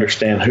help you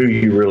understand who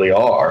you really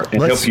are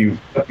and help you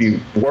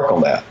work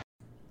on that.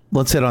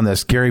 Let's hit on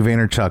this. Gary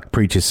Vaynerchuk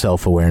preaches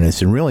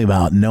self-awareness, and really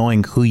about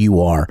knowing who you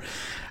are.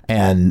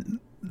 And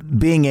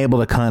being able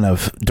to kind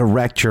of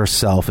direct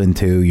yourself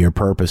into your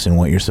purpose and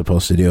what you're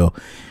supposed to do.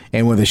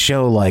 And with a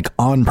show like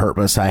On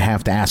Purpose, I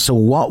have to ask, so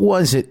what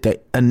was it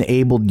that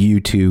enabled you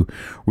to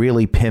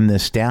really pin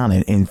this down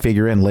and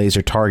figure in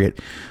laser target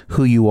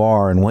who you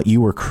are and what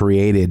you were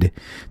created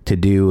to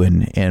do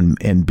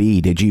and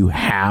be? Did you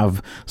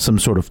have some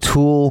sort of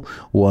tool?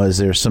 Was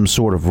there some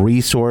sort of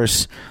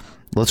resource?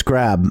 Let's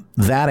grab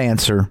that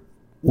answer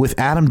with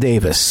Adam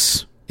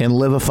Davis in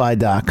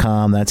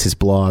Livify.com. That's his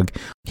blog.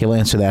 He'll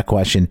answer that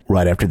question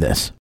right after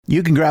this.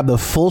 You can grab the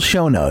full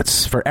show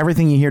notes for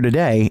everything you hear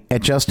today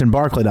at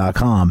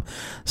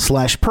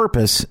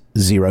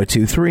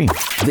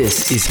justinbarclay.com/purpose023.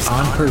 This is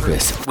On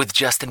Purpose with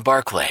Justin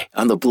Barclay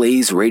on the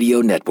Blaze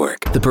Radio Network.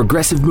 The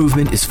progressive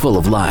movement is full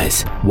of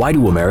lies. Why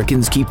do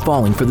Americans keep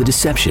falling for the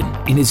deception?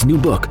 In his new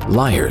book,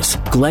 Liars,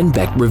 Glenn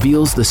Beck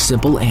reveals the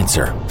simple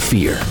answer: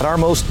 fear. At our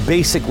most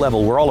basic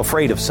level, we're all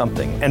afraid of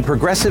something, and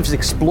progressives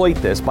exploit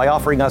this by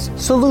offering us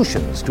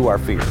solutions to our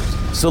fears.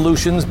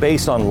 Solutions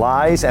based on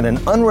lies and an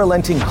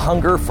unrelenting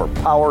hunger for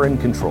power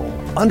and control.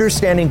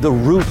 Understanding the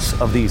roots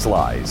of these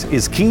lies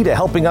is key to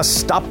helping us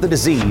stop the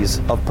disease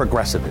of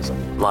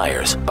progressivism.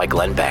 Liars by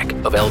Glenn Beck.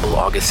 Available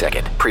August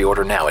 2nd.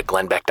 Pre-order now at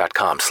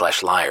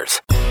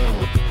glennbeck.com/liars.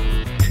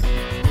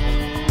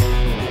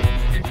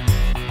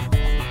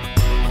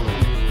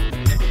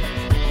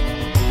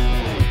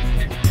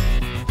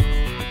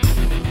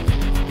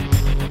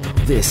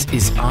 This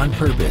is On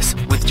Purpose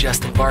with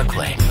Justin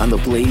Barclay on the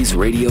Blaze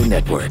Radio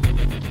Network.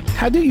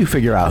 How do you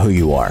figure out who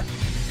you are?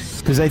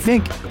 Because I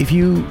think if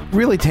you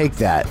really take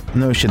that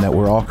notion that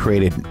we're all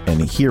created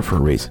and here for a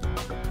reason,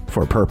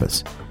 for a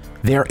purpose,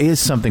 there is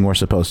something we're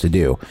supposed to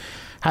do.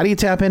 How do you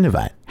tap into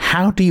that?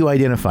 How do you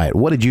identify it?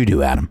 What did you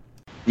do, Adam?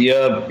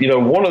 Yeah,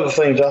 one of the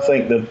things I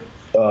think that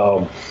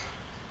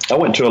I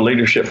went to a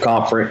leadership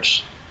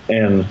conference,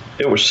 and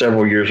it was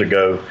several years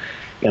ago,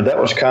 and that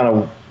was kind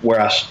of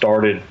where I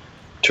started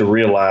to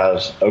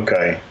realize,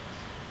 okay,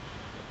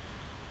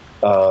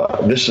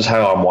 this is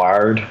how I'm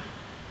wired.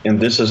 And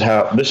this is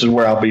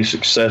where I'll be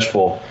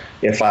successful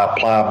if I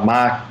apply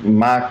my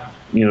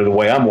the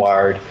way I'm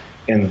wired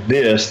in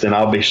this, then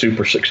I'll be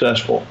super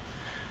successful.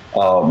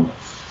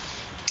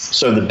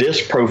 So the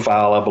DISC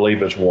profile, I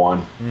believe, is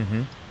one.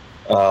 Mm-hmm.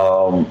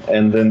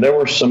 And then there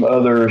were some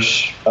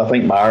others, I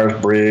think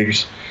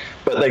Myers-Briggs,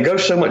 but they go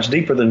so much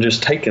deeper than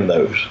just taking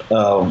those.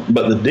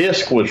 But the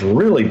DISC was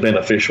really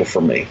beneficial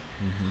for me.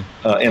 Mm-hmm.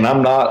 And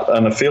I'm not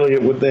an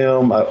affiliate with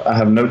them. I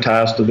have no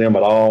ties to them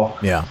at all.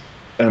 Yeah.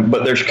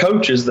 But there's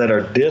coaches that are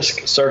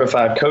DISC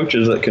certified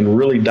coaches that can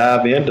really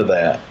dive into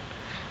that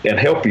and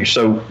help you.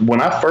 So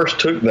when I first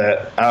took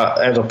that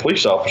as a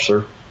police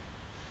officer,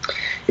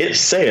 it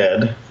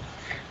said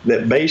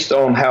that based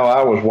on how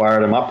I was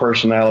wired and my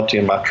personality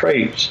and my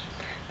traits,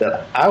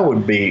 that I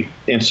would be,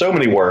 in so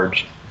many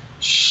words,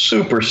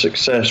 super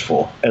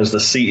successful as the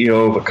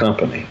CEO of a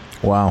company.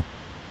 Wow.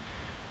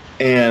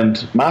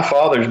 And my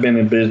father's been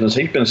in business.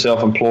 He's been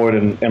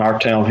self-employed in our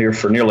town here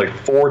for nearly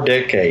 4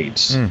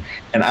 decades. Mm.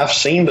 And I've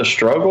seen the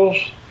struggles.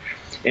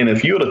 And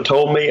if you would have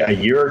told me a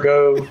year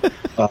ago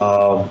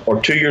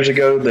or 2 years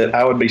ago that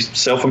I would be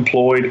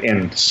self-employed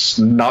and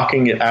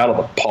knocking it out of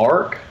the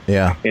park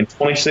in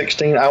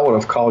 2016, I would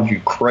have called you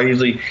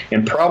crazy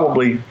and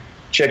probably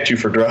checked you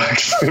for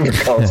drugs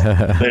because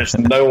there's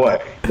no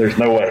way. There's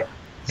no way.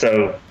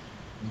 So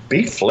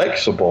be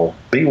flexible.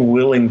 Be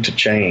willing to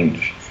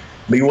change.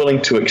 Be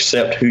willing to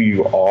accept who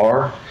you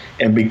are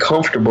and be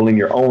comfortable in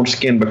your own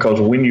skin, because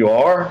when you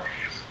are,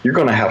 you're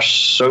going to have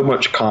so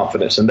much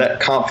confidence, and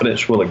that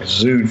confidence will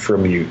exude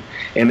from you,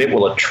 and it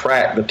will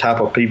attract the type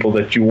of people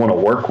that you want to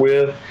work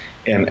with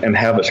and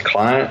have as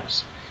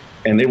clients,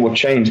 and it will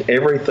change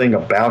everything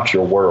about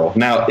your world.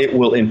 Now, it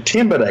will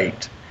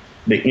intimidate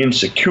the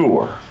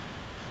insecure,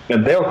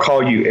 and they'll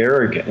call you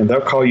arrogant, and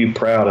they'll call you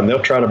proud, and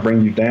they'll try to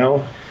bring you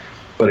down,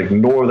 but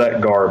ignore that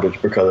garbage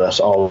because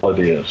that's all it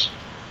is.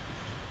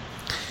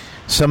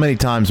 So many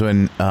times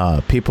when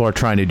people are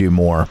trying to do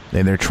more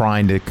and they're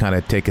trying to kind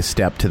of take a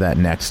step to that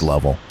next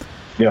level,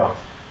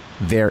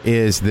 there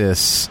is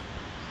this,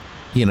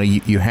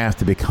 you have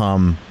to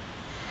become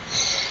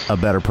a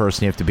better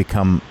person. You have to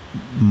become,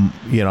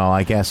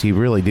 I guess you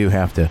really do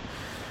have to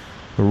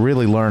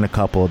really learn a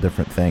couple of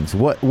different things.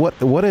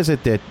 What is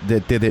it that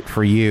did it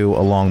for you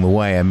along the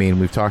way? I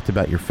mean, we've talked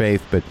about your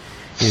faith, but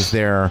is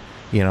there...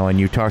 and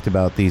you talked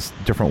about these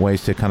different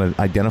ways to kind of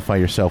identify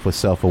yourself with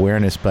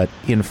self-awareness, but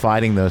in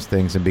fighting those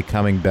things and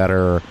becoming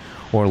better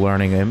or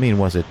learning, I mean,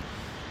 was it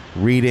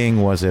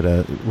reading? Was it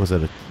a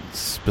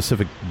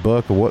specific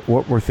book? Or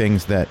what were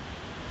things that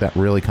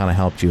really kind of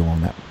helped you along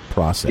that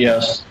process?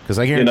 Yes. Because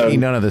I guarantee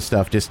none of this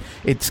stuff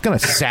it's going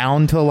to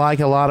sound to like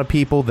a lot of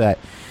people that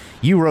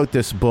you wrote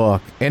this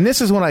book. And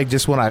this is what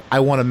I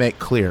want to make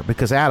clear,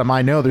 because Adam,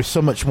 I know there's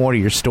so much more to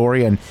your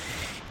story, and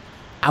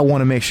I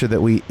want to make sure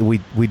that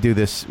we do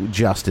this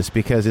justice,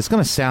 because it's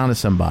going to sound to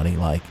somebody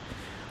like,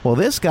 well,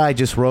 this guy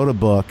just wrote a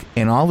book,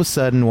 and all of a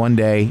sudden one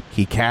day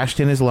he cashed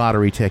in his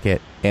lottery ticket,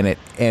 and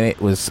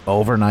it was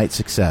overnight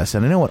success.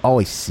 And I know it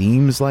always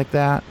seems like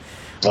that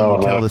when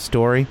you tell the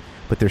story,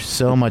 but there's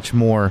so much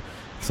more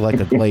It's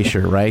like a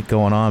glacier, right,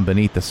 going on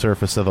beneath the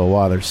surface of the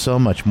water. There's so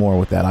much more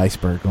with that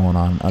iceberg going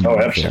on. Oh,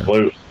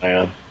 absolutely,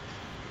 man.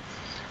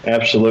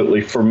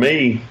 Absolutely. For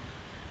me,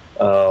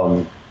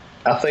 I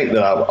think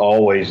that I've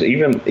always,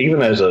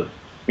 even as a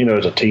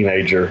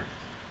teenager,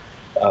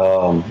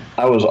 I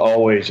was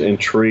always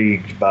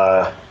intrigued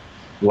by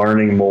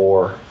learning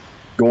more,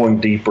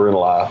 going deeper in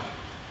life,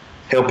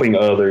 helping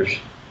others.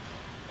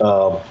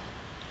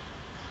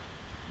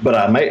 But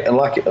I made,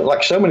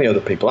 like so many other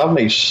people, I've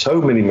made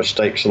so many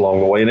mistakes along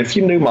the way. And if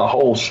you knew my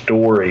whole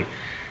story,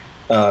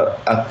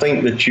 I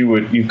think that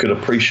you could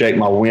appreciate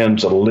my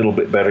wins a little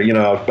bit better. You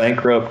know, I was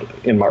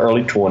bankrupt in my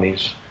early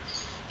 20s.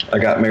 I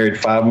got married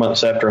 5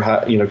 months after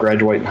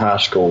graduating high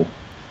school.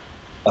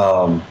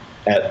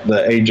 At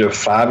the age of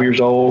 5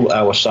 years old,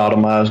 I was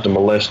sodomized and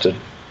molested.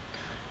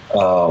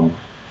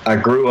 I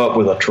grew up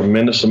with a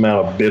tremendous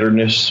amount of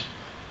bitterness.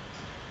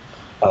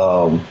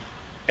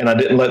 And I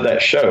didn't let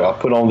that show. I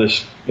put on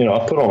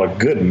a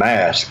good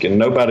mask, and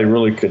nobody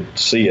really could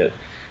see it.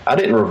 I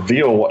didn't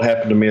reveal what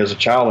happened to me as a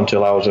child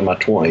until I was in my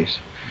 20s.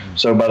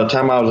 So by the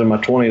time I was in my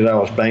 20s, I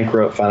was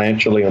bankrupt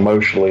financially,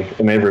 emotionally,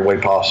 in every way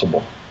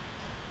possible.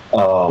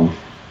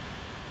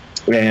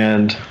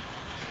 And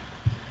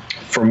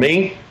for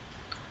me,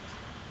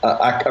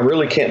 I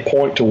really can't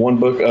point to one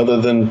book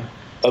other than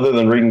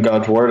reading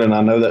God's Word. And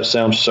I know that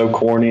sounds so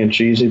corny and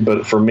cheesy,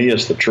 but for me,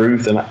 it's the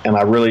truth. And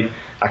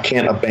I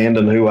can't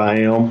abandon who I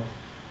am.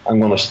 I'm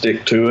going to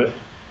stick to it.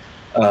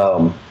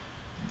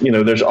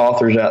 There's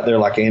authors out there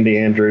like Andy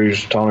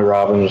Andrews, Tony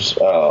Robbins.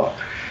 One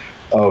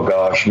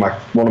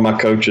of my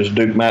coaches,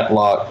 Duke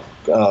Matlock,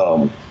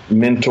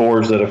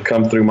 mentors that have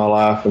come through my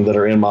life and that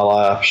are in my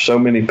life. So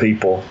many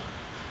people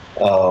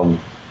that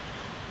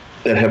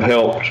have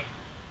helped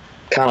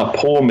kind of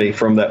pull me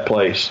from that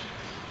place.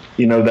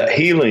 You know, that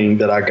healing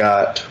that I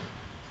got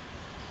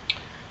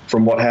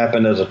from what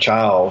happened as a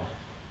child,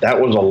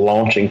 that was a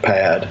launching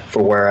pad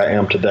for where I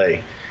am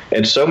today.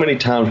 And so many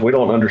times we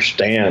don't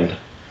understand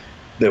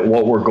that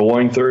what we're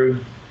going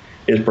through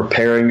is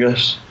preparing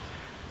us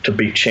to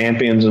be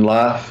champions in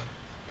life.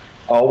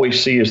 All we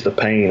see is the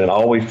pain, and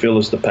all we feel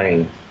is the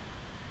pain.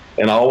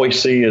 And all we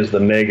see is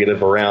the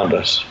negative around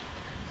us.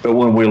 But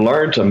when we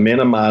learn to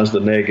minimize the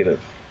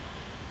negative,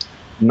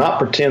 not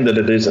pretend that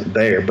it isn't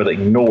there, but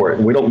ignore it,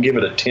 we don't give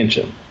it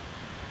attention.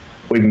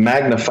 We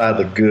magnify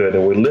the good,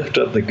 and we lift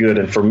up the good.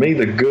 And for me,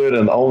 the good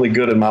and the only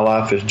good in my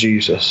life is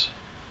Jesus.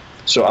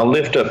 So I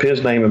lift up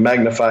his name and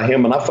magnify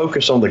him, and I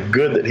focus on the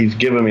good that he's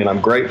given me, and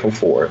I'm grateful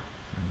for it.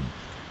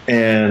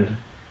 And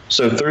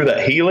so through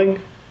that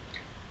healing,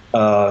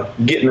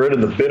 getting rid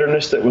of the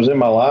bitterness that was in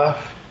my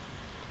life,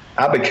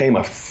 I became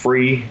a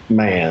free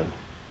man.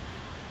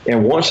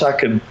 And once I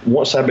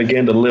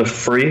began to live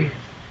free,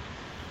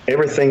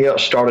 everything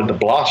else started to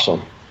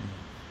blossom.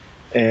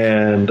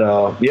 And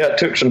it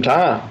took some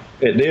time.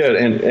 It did.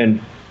 And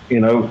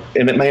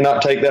it may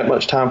not take that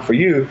much time for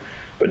you,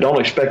 but don't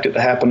expect it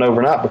to happen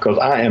overnight, because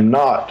I am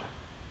not,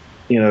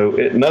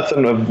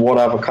 nothing of what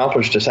I've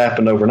accomplished has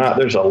happened overnight.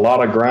 There's a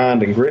lot of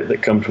grind and grit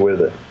that comes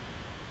with it.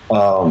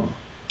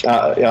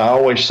 I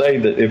always say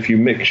that if you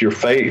mix your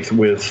faith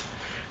with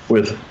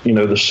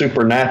the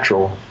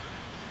supernatural,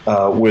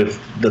 with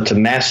the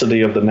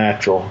tenacity of the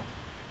natural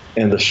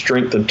and the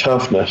strength and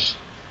toughness,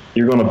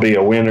 you're going to be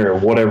a winner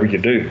of whatever you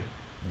do.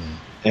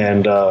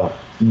 And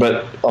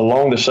but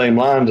along the same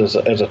lines,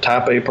 as a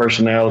type A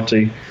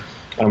personality,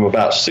 I'm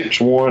about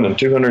 6'1" and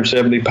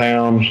 270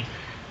 pounds.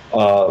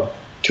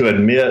 To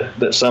admit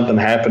that something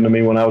happened to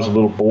me when I was a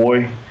little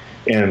boy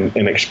and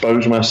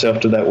expose myself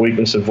to that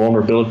weakness and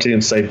vulnerability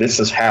and say, this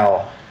is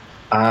how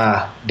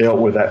I dealt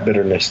with that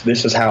bitterness.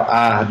 This is how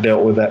I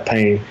dealt with that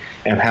pain,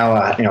 and how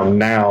I am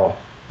now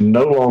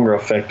no longer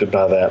affected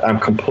by that. I'm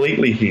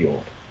completely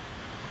healed.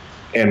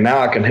 And now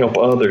I can help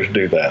others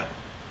do that.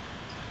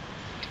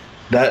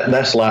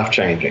 That's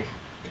life-changing.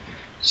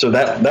 So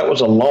that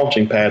was a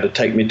launching pad to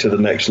take me to the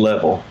next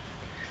level.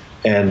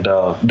 And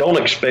don't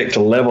expect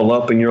to level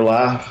up in your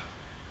life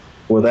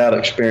without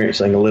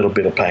experiencing a little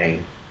bit of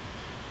pain,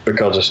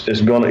 because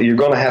you're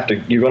gonna have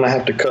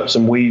to cut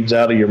some weeds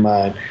out of your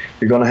mind.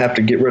 You're gonna have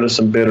to get rid of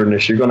some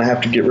bitterness. You're gonna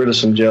have to get rid of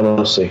some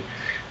jealousy.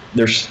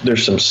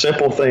 There's some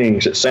simple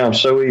things. It sounds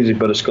so easy,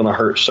 but it's gonna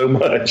hurt so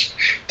much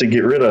to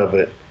get rid of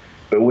it.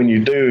 But when you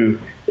do,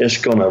 it's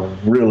gonna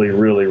really,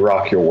 really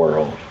rock your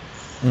world.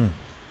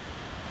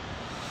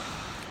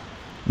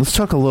 Let's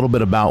talk a little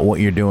bit about what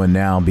you're doing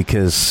now,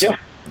 because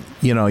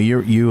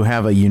you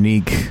have a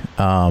unique.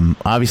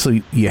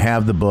 Obviously, you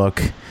have the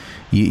book.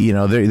 You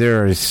have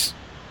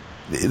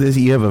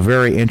a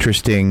very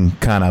interesting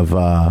kind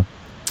of,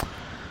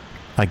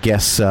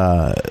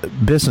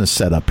 business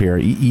setup here.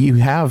 You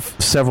have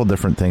several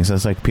different things.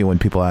 That's like when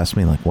people ask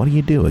me, like, what do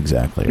you do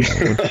exactly?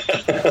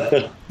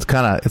 It's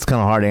kind of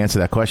hard to answer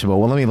that question. But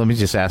let me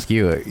just ask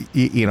you.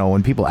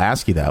 When people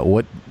ask you that,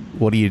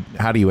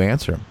 how do you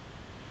answer them?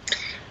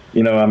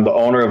 I'm the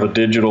owner of a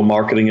digital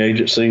marketing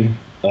agency,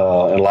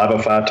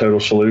 Enlivify Total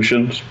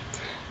Solutions.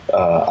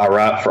 I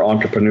write for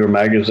Entrepreneur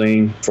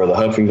Magazine, for the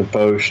Huffington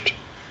Post,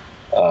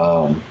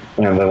 and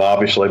then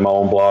obviously my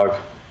own blog,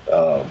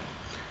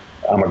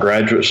 I'm a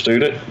graduate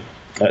student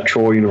at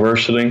Troy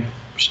University,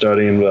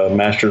 studying the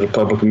Master's of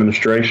Public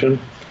Administration.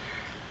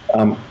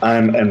 I'm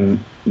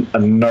a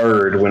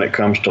nerd when it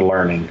comes to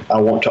learning.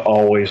 I want to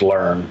always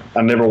learn.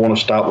 I never want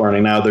to stop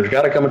learning. Now, there's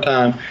got to come a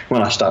time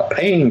when I stop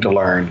paying to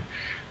learn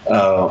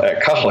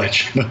at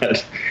college,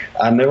 but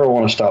I never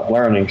want to stop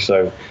learning.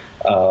 So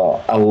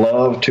I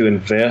love to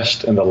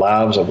invest in the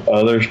lives of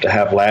others to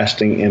have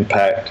lasting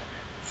impact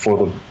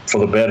for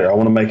the better. I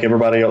want to make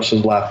everybody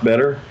else's life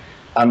better.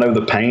 I know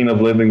the pain of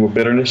living with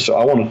bitterness, so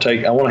I want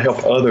to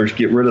help others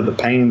get rid of the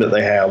pain that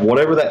they have.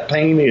 Whatever that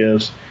pain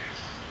is,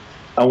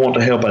 I want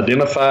to help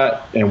identify it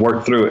and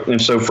work through it.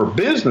 And so for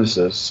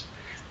businesses,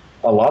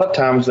 a lot of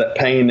times that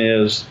pain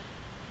is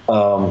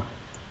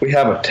we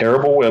have a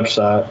terrible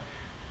website.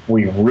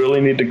 We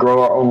really need to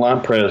grow our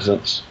online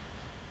presence,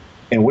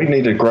 and we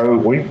need to grow.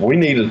 We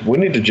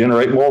need to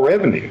generate more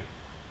revenue.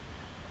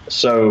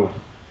 So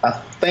I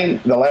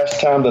think the last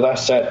time that I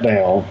sat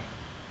down,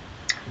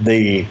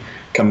 the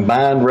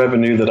combined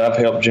revenue that I've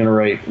helped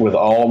generate with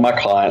all of my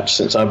clients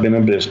since I've been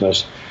in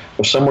business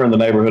was somewhere in the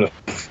neighborhood of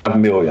 $5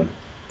 million.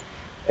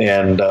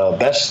 And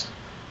that's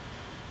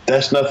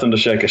nothing to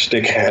shake a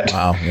stick at.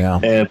 Wow, yeah.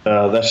 And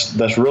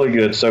that's really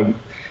good. So,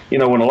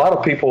 when a lot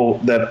of people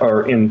that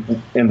are in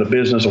the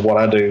business of what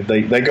I do,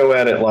 they go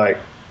at it like,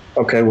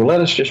 okay, well,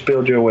 let us just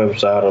build you a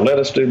website, or let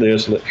us do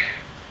this,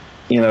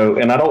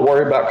 and I don't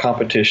worry about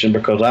competition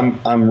because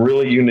I'm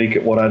really unique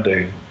at what I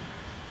do.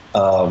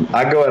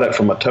 I go at it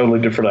from a totally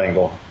different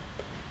angle,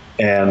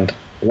 and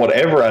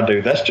whatever I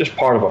do, that's just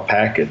part of a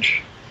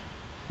package.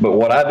 But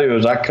what I do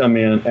is I come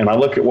in and I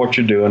look at what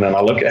you're doing, and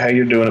I look at how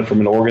you're doing it from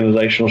an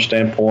organizational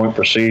standpoint,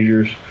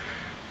 procedures,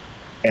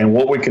 and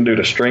what we can do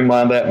to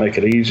streamline that, make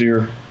it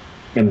easier,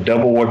 and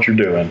double what you're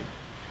doing.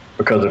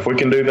 Because if we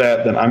can do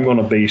that, then I'm going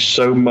to be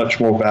so much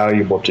more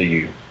valuable to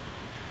you.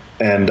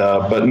 And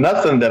but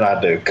nothing that I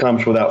do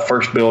comes without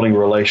first building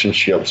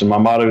relationships. And my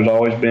motto has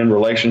always been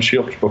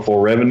relationships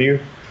before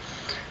revenue.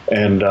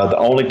 And the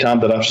only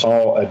time that I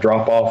saw a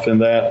drop off in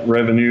that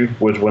revenue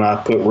was when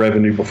I put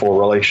revenue before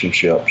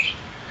relationships.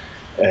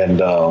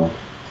 And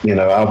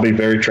I'll be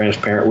very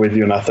transparent with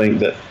you, and I think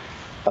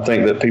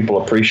that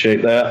people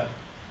appreciate that.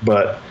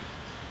 But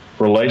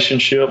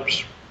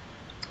relationships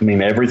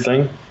mean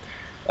everything.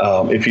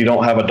 If you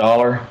don't have a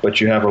dollar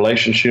but you have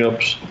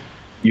relationships,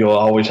 you'll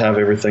always have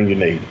everything you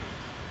need,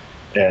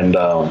 and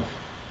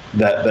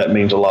that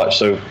means a lot.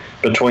 So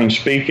between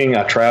speaking,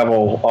 I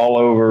travel all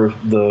over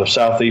the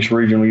Southeast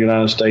region of the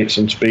United States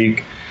and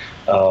speak.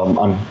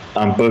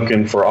 I'm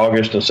booking for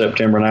August and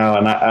September now,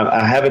 and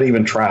I haven't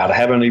even tried. I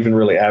haven't even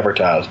really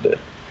advertised it.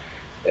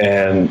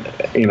 And,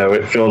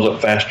 it fills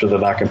up faster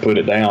than I can put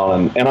it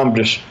down. And I'm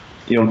just,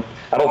 I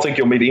don't think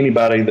you'll meet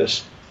anybody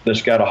that's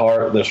got a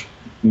heart that's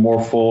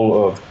more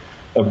full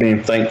of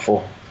being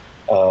thankful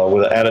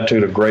with an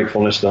attitude of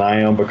gratefulness than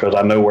I am, because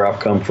I know where I've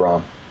come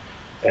from.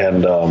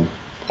 And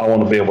I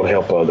want to be able to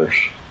help others.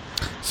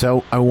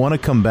 So I want to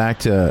come back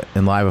to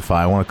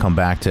Enlivify. I want to come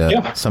back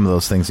to some of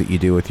those things that you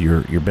do with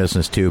your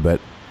business too, but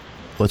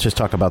let's just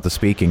talk about the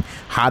speaking.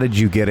 How did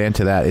you get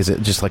into that? Is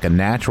it just like a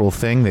natural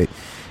thing that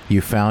you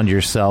found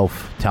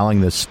yourself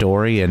telling this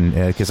story? And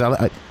because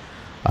it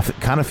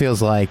kind of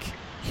feels like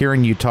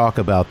hearing you talk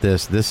about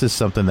this is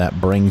something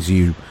that brings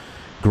you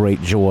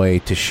great joy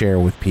to share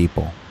with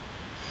people.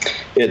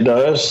 It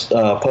does.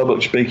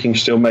 Public speaking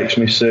still makes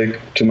me sick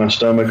to my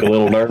stomach, a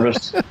little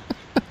nervous.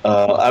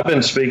 I've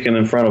been speaking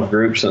in front of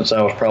groups since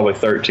I was probably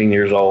 13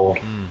 years old.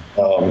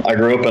 I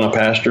grew up in a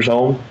pastor's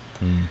home.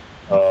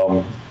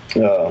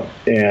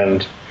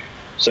 And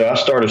so I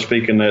started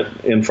speaking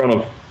in front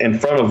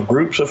of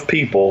groups of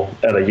people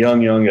at a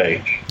young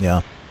age.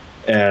 Yeah.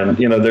 And,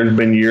 there's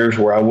been years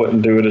where I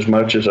wouldn't do it as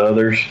much as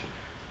others.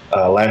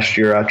 Last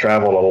year I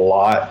traveled a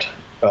lot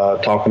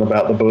talking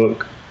about the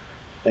book.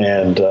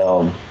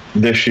 And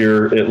this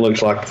year it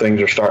looks like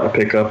things are starting to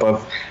pick up.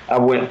 I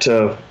went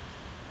to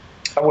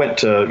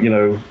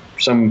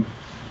some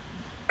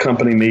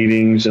company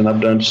meetings, and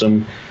I've done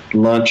some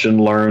lunch and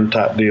learn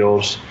type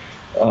deals,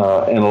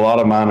 and a lot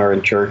of mine are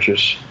in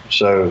churches.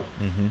 So,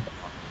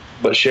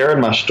 but sharing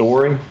my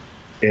story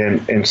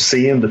and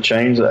seeing the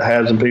change that it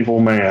has in people,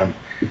 man,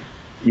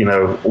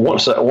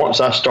 once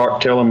I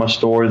start telling my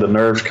story, the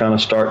nerves kind of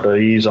start to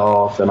ease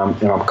off, and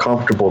I'm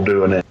comfortable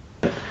doing it.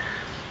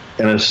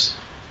 And it's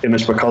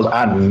because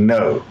I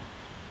know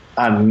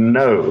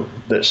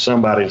that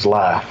somebody's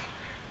life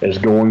is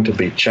going to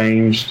be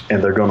changed,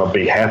 and they're going to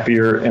be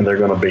happier, and they're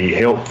going to be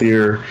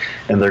healthier,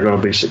 and they're going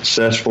to be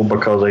successful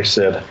because they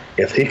said,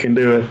 if he can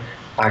do it,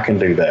 I can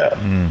do that.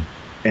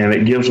 And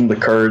it gives them the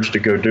courage to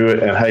go do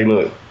it. And hey,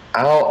 look,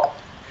 I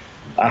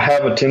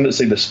have a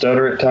tendency to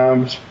stutter at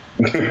times,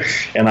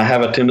 and I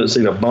have a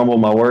tendency to bumble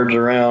my words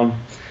around,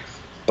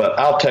 but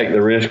I'll take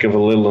the risk of a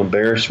little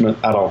embarrassment.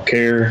 I don't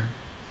care.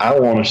 I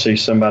want to see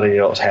somebody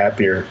else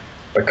happier,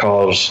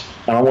 because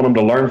I want them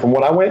to learn from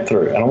what I went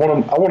through. And I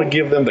want to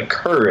give them the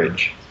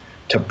courage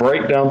to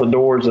break down the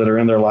doors that are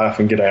in their life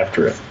and get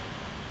after it.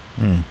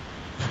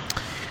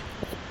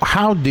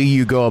 How do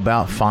you go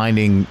about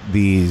finding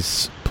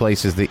these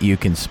places that you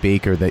can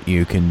speak or that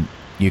you can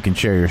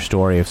share your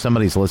story. If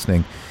somebody's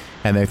listening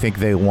and they think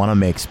they want to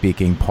make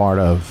speaking part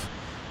of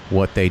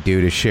what they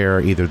do to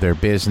share either their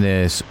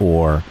business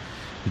or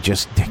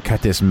just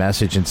got this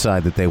message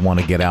inside that they want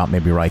to get out,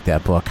 maybe write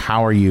that book,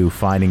 how are you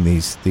finding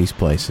these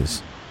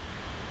places?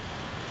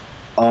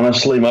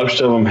 Honestly,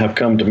 most of them have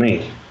come to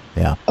me.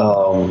 Yeah.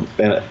 And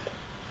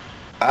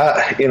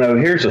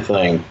here's the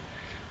thing.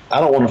 I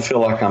don't want to feel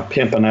like I'm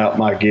pimping out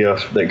my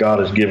gift that God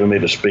has given me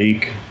to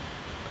speak.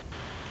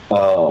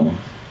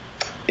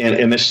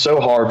 And it's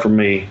so hard for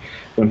me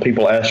when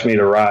people ask me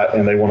to write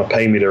and they want to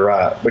pay me to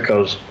write,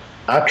 because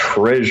I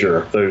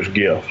treasure those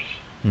gifts.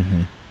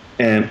 Mm-hmm.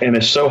 And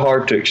it's so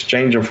hard to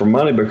exchange them for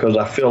money because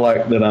I feel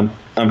like that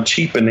I'm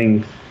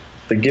cheapening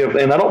the gift.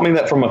 And I don't mean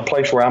that from a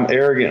place where I'm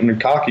arrogant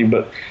and cocky,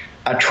 but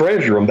I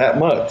treasure them that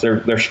much.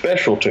 They're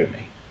special to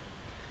me.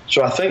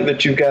 So I think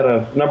that you've got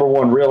to, number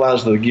one,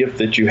 realize that the gift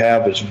that you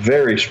have is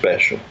very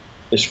special.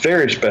 It's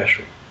very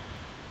special.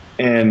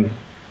 And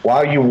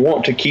while you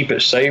want to keep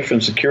it safe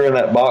and secure in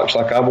that box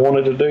like I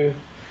wanted to do,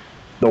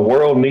 the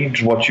world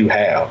needs what you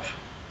have.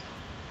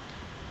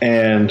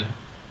 And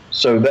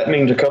so that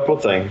means a couple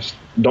of things.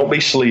 Don't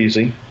be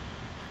sleazy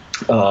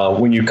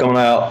when you come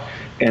out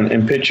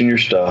and pitching your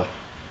stuff.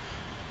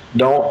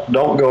 Don't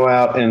go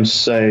out and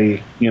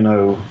say,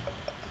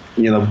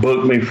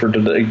 book me for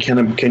today.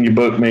 Can you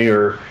book me?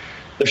 Or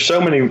there's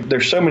so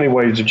many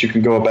ways that you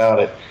can go about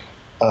it.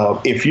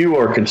 If you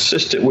are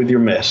consistent with your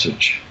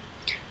message,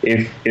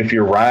 if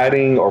you're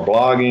writing or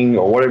blogging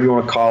or whatever you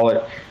want to call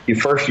it, you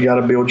got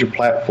to build your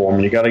platform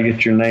and you got to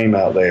get your name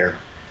out there.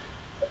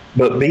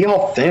 But be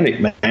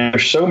authentic, man.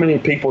 There's so many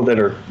people that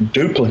are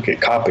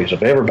duplicate copies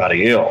of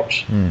everybody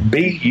else.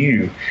 Be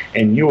you,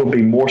 and you will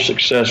be more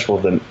successful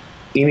than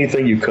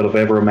anything you could have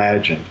ever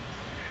imagined.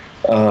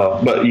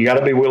 But you got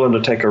to be willing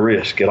to take a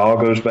risk. It all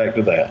goes back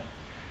to that.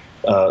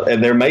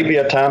 And there may be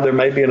a time, there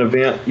may be an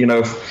event.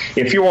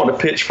 If you want to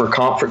pitch for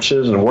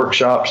conferences and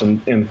workshops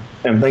and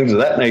things of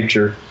that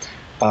nature,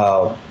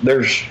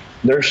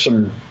 there's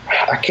some.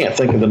 I can't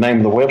think of the name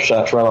of the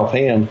websites right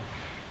offhand,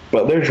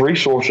 but there's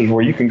resources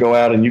where you can go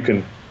out and you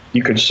can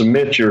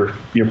submit your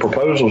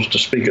proposals to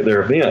speak at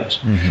their events,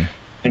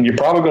 and you're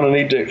probably going to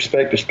need to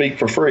expect to speak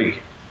for free.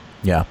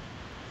 Yeah.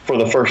 For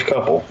the first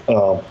couple,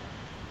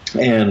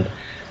 and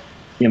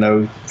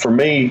for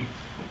me,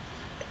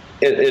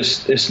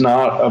 it's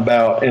not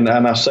about. And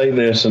I say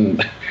this,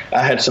 and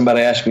I had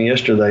somebody ask me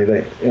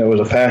yesterday. It was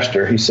a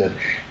pastor. He said,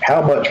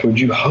 "How much would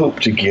you hope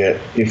to get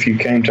if you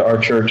came to our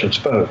church and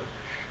spoke?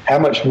 How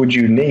much would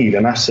you need?"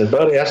 And I said,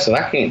 "Buddy," I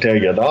can't tell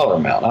you a dollar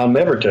amount. I'll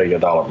never tell you a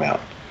dollar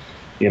amount.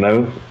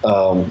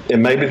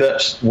 And maybe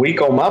that's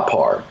weak on my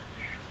part,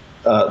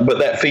 but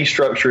that fee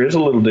structure is a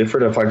little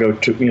different if I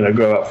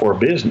go out for a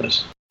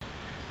business.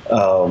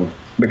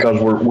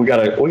 Because we got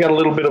a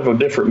little bit of a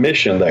different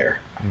mission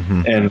there,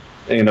 and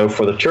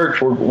for the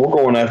church we're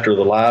going after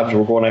the lives,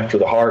 we're going after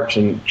the hearts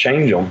and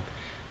change them,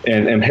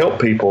 and help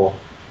people.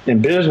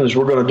 In business,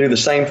 we're going to do the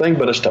same thing,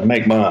 but it's to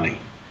make money,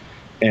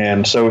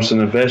 and so it's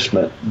an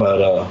investment.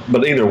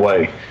 But either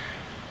way,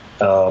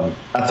 I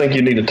think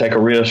you need to take a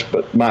risk.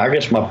 But I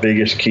guess my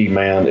biggest key,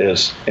 man,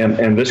 is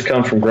and this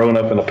comes from growing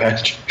up in a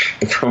pastor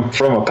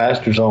from a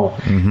pastor's home,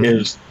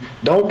 is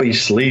don't be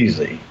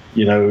sleazy.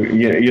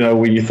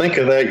 When you think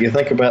of that, you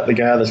think about the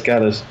guy that's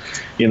got his,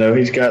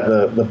 he's got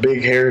the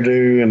big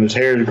hairdo and his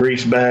hair is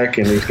greased back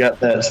and he's got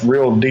that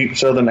real deep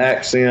Southern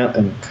accent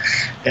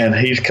and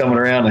he's coming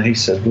around and he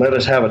said, "Let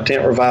us have a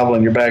tent revival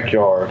in your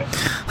backyard."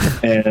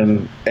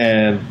 and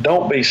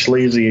don't be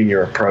sleazy in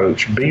your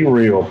approach. Be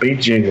real, be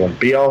genuine,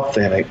 be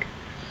authentic.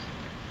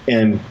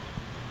 And,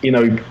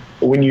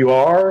 when you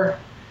are,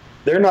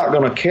 they're not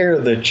going to care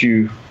that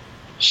you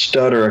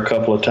stutter a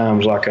couple of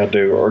times like I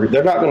do, or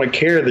they're not going to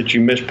care that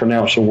you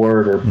mispronounce a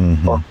word or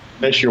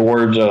mess your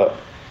words up,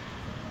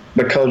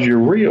 because you're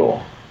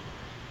real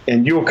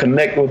and you'll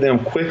connect with them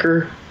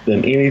quicker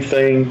than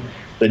anything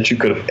that you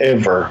could have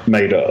ever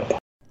made up.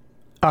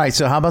 All right,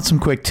 so how about some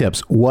quick tips?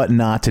 What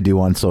not to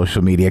do on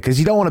social media? Because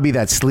you don't want to be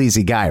that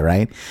sleazy guy,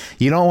 right?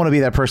 You don't want to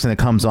be that person that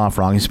comes off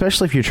wrong,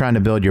 especially if you're trying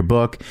to build your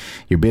book,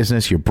 your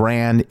business, your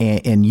brand,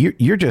 and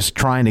you're just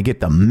trying to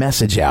get the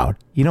message out.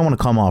 You don't want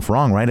to come off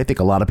wrong, right? I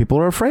think a lot of people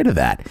are afraid of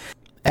that.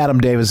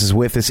 Adam Davis is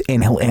with us,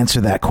 and he'll answer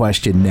that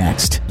question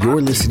next. You're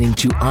listening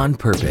to On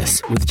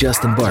Purpose with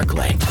Justin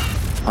Barclay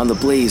on the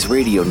Blaze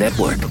Radio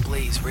Network.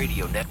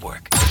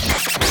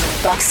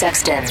 Buck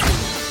Sexton.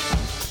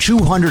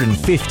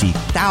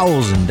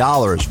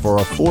 $250,000 for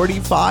a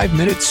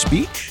 45-minute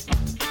speech?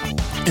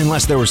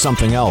 Unless there was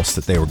something else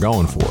that they were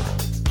going for.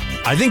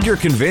 I think you're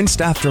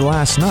convinced after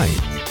last night.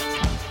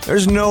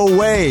 There's no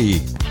way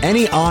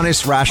any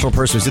honest, rational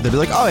person would sit there and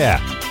be like, "Oh yeah,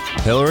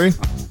 Hillary,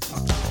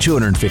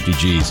 250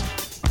 G's.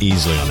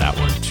 Easily on that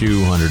one.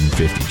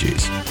 250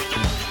 G's.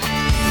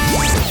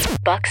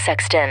 Buck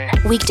Sexton.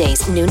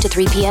 Weekdays, noon to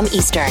 3 p.m.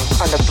 Eastern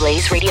on the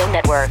Blaze Radio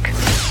Network.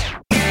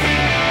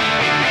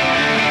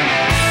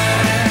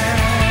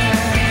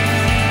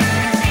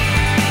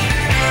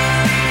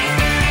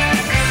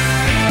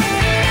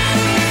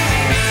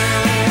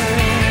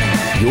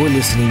 You're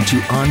listening to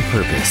On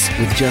Purpose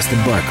with Justin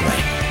Barclay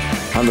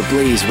on the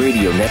Blaze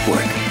Radio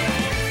Network.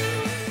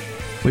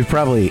 We've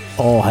probably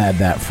all had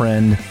that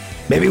friend.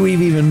 Maybe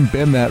we've even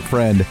been that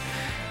friend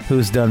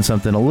who's done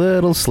something a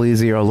little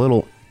sleazy or a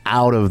little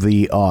out of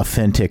the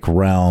authentic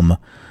realm,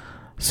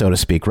 so to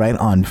speak, right?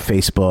 On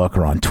Facebook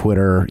or on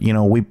Twitter. You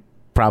know, we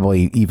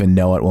probably even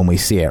know it when we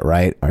see it,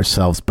 right?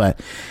 Ourselves. But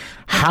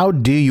how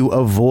do you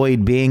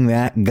avoid being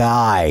that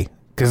guy?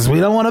 Because we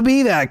don't want to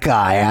be that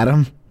guy,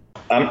 Adam.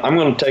 I'm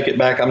going to take it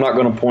back. I'm not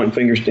going to point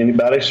fingers to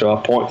anybody, so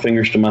I'll point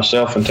fingers to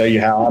myself and tell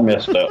you how I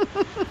messed up.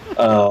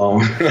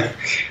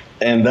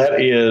 And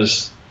that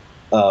is,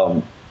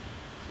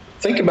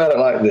 think about it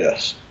like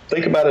this.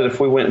 Think about it if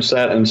we went and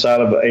sat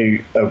inside of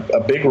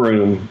a big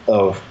room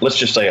of, let's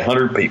just say,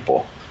 100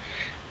 people,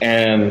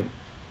 and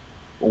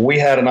we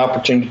had an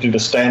opportunity to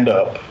stand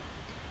up,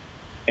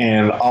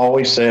 and all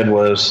we said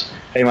was,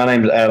 hey, my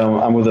name's Adam.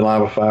 I'm with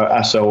Livify.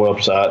 I sell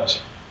websites.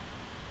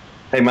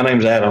 Hey, my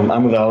name's Adam.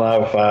 I'm with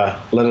Livify.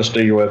 Let us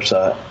do your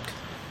website.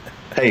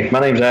 Hey, my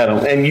name's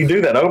Adam. And you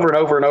do that over and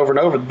over and over and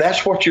over.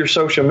 That's what your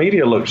social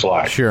media looks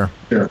like. Sure.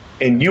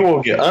 And you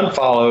will get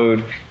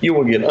unfollowed, you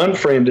will get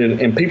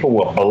unfriended, and people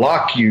will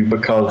block you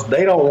because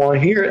they don't want to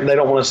hear it and they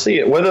don't want to see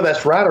it. Whether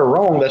that's right or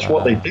wrong, that's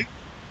what they do.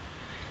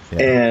 Yeah.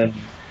 And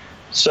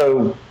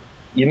so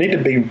you need to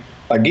be,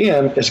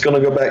 again, it's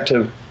going to go back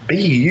to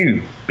be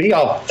you, be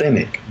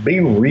authentic,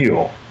 be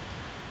real.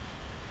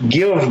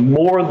 Give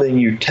more than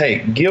you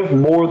take. Give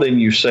more than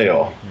you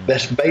sell.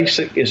 That's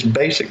basic. It's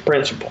basic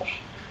principles.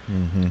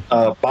 Mm-hmm.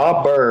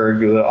 Bob Berg,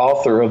 the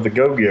author of The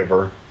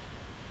Go-Giver,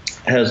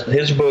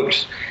 his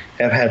books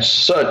have had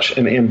such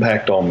an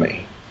impact on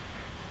me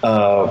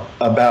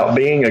about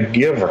being a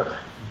giver.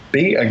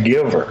 Be a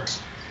giver.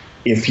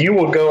 If you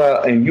will go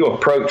out and you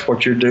approach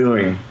what you're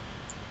doing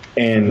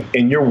and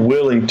you're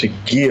willing to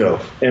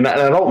give, and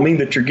I don't mean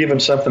that you're giving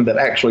something that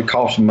actually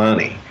costs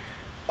money,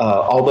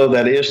 although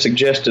that is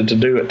suggested to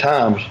do at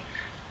times.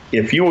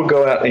 If you will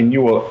go out and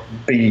you will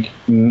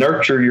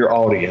nurture your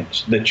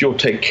audience, that you'll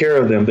take care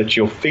of them, that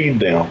you'll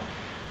feed them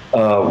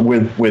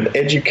with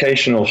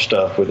educational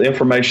stuff, with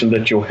information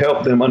that you'll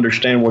help them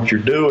understand what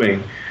you're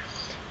doing.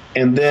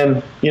 And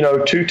then,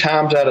 2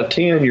 times out of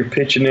 10, you're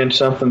pitching in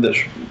something that's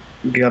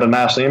got a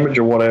nice image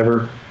or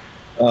whatever,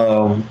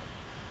 and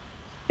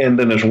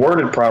then it's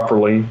worded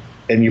properly,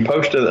 and you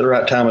post it at the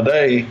right time of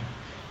day,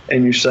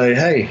 and you say,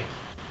 hey,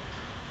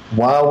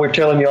 while we're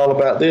telling you all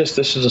about this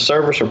is a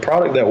service or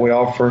product that we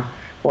offer.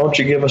 Why don't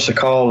you give us a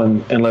call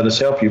and let us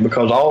help you?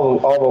 Because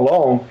all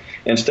along,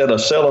 instead of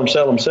sell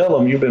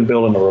them, you've been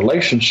building a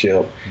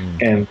relationship.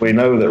 And we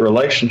know that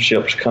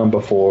relationships come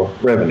before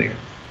revenue.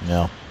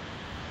 Yeah.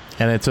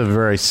 And it's a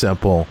very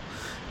simple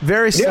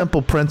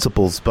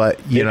principles, but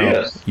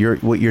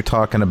what you're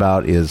talking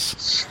about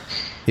is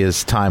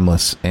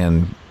timeless,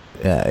 and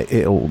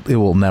it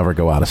will never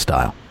go out of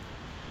style.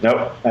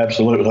 Nope,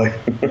 absolutely.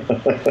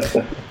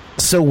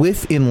 So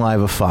within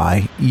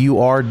Livify, you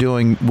are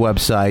doing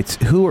websites.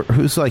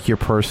 Who's like your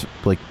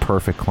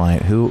perfect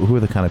client? Who are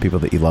the kind of people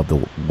that you love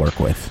to work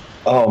with?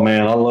 Oh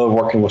man, I love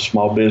working with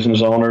small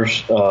business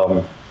owners.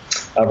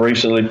 I've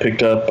recently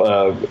picked up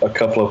a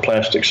couple of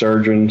plastic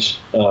surgeons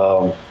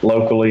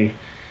locally,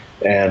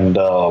 and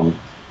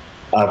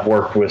I've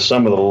worked with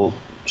some of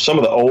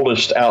the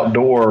oldest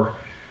outdoor.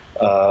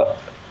 I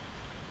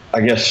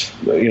guess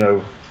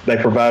they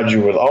provide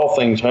you with all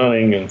things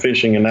hunting and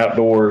fishing and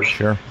outdoors.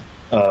 Sure.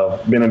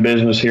 Been in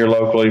business here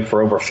locally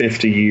for over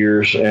 50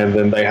 years, and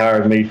then they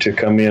hired me to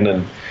come in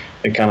and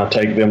kind of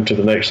take them to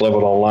the next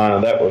level online,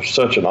 and that was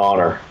such an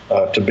honor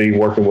to be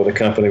working with a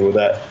company with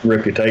that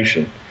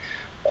reputation.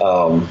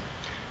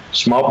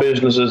 Small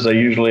businesses, they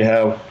usually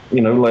have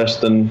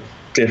less than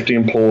 50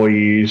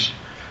 employees,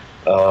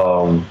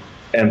 and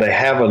they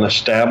have an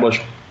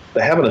established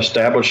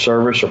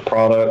service or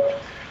product,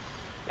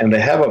 and they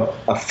have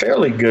a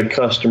fairly good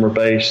customer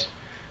base,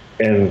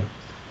 and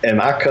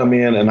I come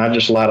in and I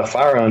just light a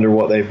fire under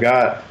what they've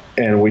got,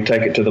 and we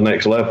take it to the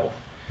next level.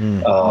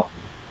 When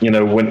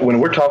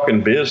we're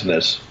talking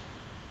business,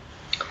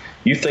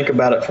 you think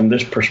about it from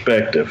this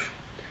perspective.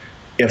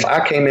 If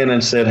I came in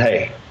and said,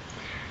 hey,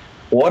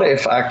 what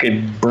if I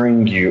could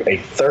bring you a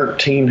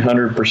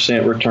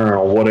 1,300% return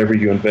on whatever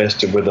you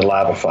invested with the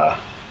Livify?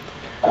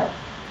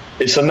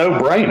 It's a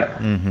no-brainer.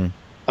 Mm-hmm.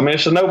 I mean,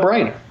 it's a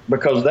no-brainer,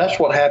 because that's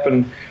what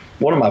happened.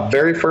 One of my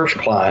very first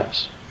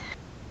clients,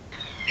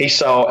 he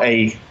saw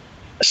a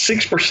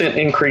 6%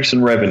 increase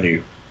in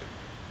revenue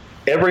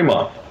every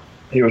month.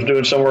 He was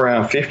doing somewhere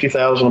around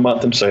 $50,000 a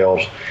month in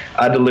sales.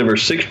 I delivered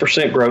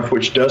 6% growth,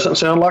 which doesn't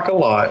sound like a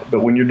lot, but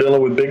when you're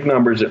dealing with big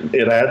numbers,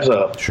 it adds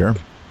up. Sure.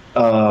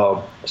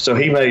 So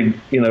he made,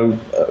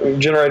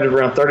 generated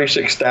around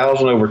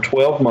 $36,000 over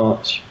 12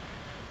 months.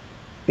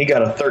 He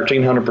got a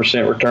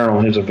 1,300% return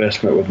on his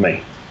investment with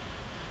me,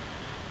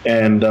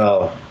 and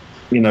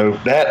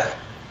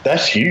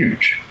that's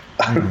huge.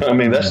 I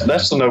mean,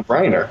 that's a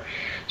no-brainer.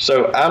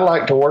 So I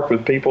like to work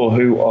with people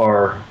who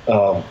are,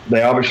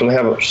 they obviously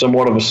have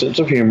somewhat of a sense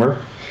of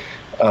humor,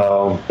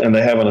 and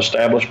they have an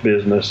established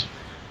business,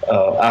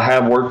 I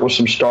have worked with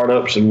some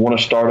startups, and one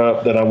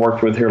startup that I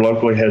worked with here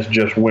locally has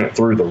just went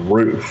through the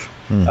roof.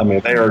 I mean,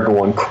 they are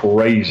going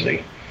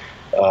crazy.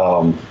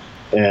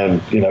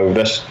 And, you know,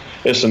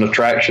 it's an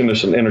attraction.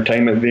 It's an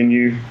entertainment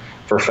venue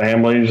for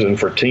families and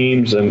for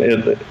teams. And,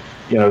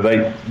 you know,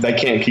 they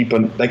can't keep,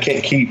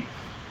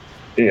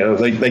 you know,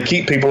 they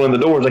keep people in the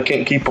doors. They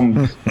can't keep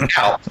them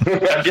out.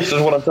 I guess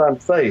is what I'm trying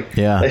to say.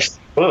 Yeah. They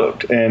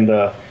booked.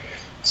 And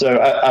so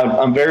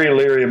I'm very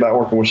leery about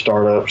working with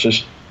startups.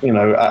 It's, you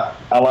know,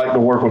 I like to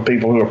work with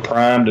people who are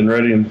primed and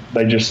ready, and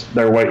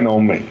they're waiting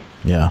on me.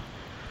 Yeah.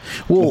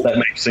 Well, if that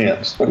makes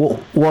sense.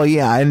 well,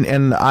 yeah,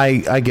 and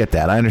I get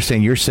that. I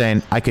understand. You're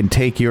saying I can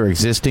take your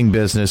existing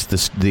business,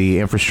 the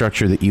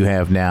infrastructure that you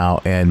have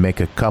now, and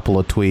make a couple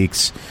of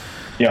tweaks,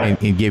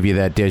 and give you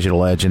that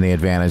digital edge and the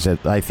advantage.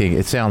 That I think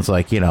it sounds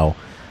like, you know,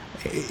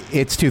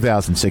 it's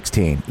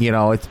 2016. You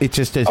know, it's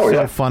just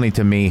so funny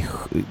to me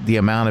the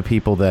amount of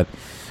people that,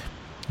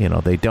 you know,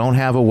 they don't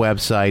have a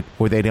website,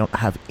 or they don't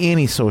have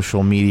any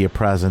social media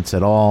presence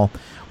at all,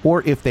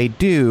 or if they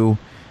do,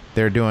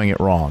 they're doing it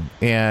wrong.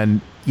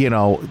 And, you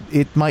know,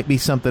 it might be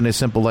something as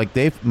simple like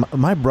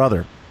my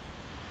brother,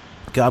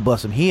 God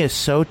bless him, he is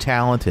so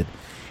talented.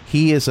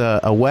 He is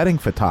a wedding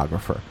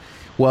photographer.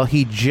 Well,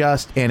 he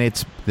just, and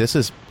this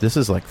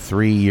is like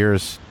 3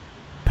 years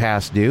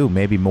past due,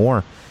 maybe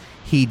more.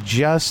 He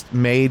just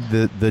made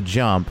the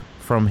jump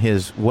from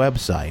his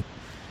website.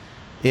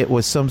 It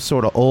was some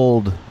sort of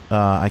old,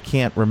 I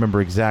can't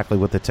remember exactly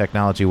what the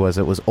technology was.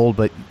 It was old,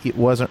 but it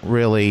wasn't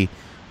really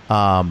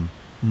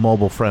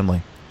mobile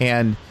friendly.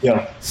 And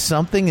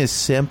something as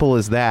simple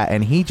as that,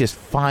 and he just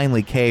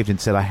finally caved and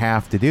said, I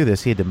have to do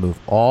this. He had to move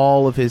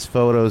all of his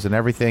photos and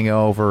everything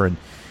over and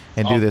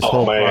do this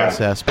whole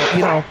process. But,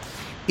 you know,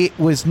 it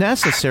was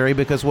necessary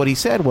because what he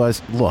said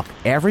was, look,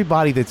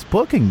 everybody that's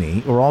booking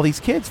me, or all these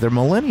kids, they're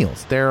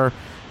millennials. They're,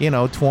 you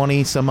know,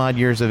 20 some odd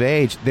years of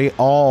age. They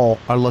all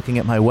are looking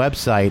at my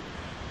website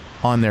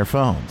on their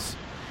phones.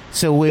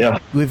 So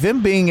with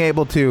them being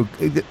able to,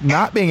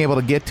 not being able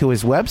to get to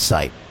his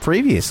website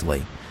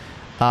previously,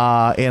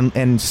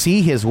 and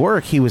see his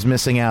work, he was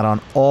missing out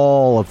on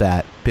all of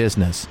that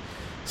business.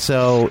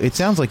 So it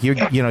sounds like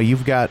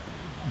you've got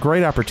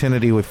great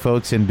opportunity with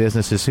folks in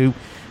businesses who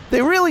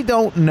they really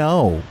don't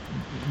know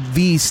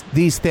these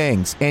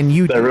things, and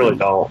they really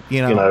don't.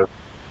 You know.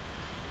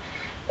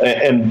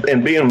 And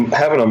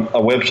having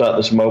a website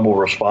that's mobile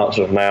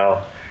responsive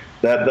now,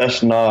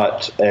 that's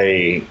not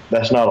a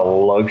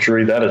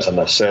luxury. That is a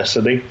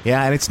necessity.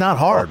 Yeah, and it's not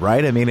hard,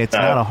 right? I mean, it's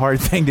not a hard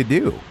thing to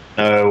do.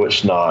 No,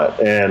 it's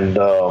not. And,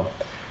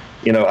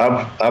 you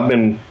know, I've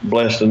been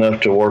blessed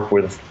enough to work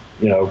with,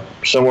 you know,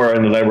 somewhere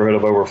in the neighborhood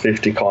of over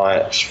 50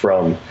 clients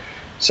from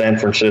San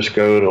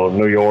Francisco to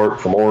New York,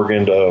 from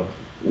Oregon to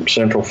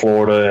Central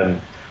Florida,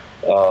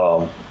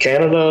 and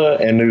Canada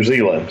and New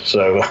Zealand.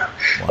 So,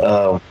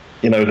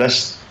 you know,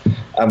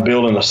 I'm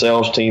building a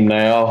sales team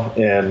now,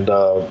 and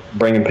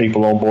bringing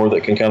people on board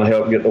that can kind of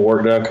help get the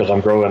work done, because I'm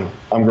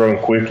growing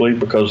quickly,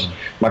 because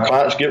my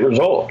clients get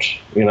results,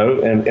 you know,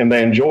 and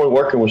they enjoy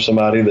working with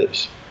somebody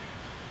that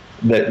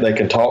they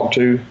can talk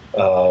to,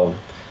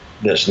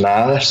 that's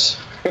nice,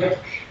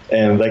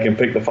 and they can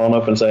pick the phone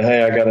up and say,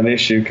 hey, I got an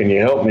issue, can you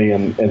help me?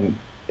 And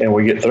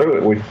we get through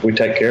it. We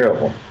take care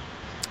of them.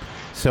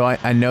 So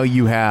I know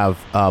you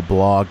have a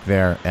blog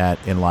there at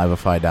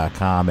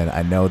Enlivify.com, and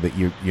I know that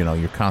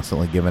you're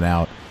constantly giving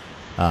out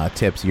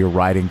tips. You're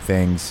writing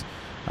things.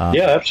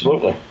 Yeah,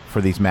 absolutely.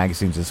 For these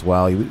magazines as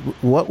well.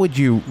 What would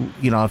you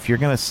if you're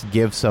going to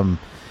give some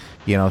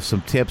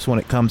tips when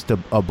it comes to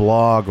a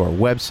blog or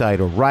website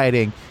or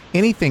writing,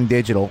 anything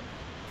digital,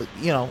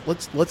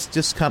 let's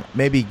just kind of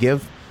maybe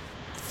give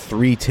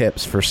 3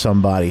 tips for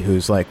somebody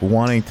who's like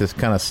wanting to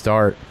kind of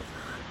start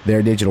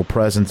their digital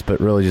presence, but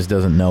really just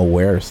doesn't know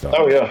where to start.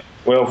 Oh, yeah.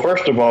 Well,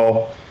 first of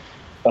all,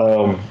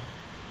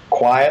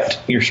 quiet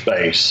your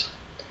space.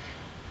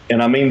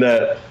 And I mean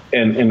that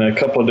in a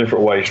couple of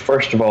different ways.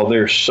 First of all,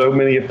 there's so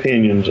many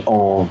opinions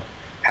on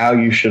how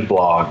you should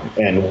blog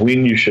and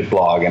when you should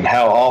blog and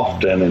how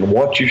often and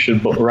what you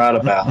should write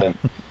about. And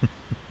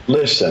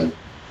listen,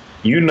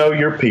 you know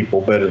your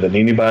people better than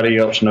anybody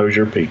else knows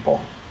your people.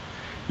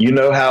 You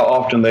know how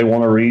often they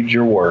want to read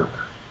your work.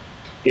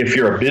 If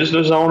you're a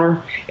business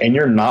owner and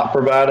you're not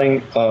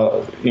providing,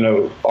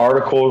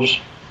 articles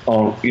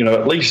on,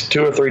 at least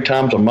 2 or 3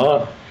 times a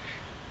month,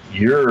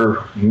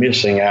 you're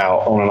missing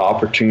out on an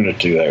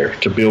opportunity there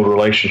to build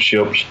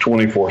relationships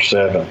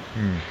 24/7.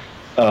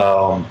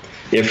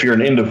 If you're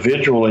an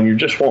individual and you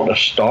just want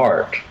to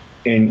start,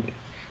 and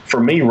for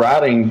me,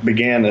 writing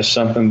began as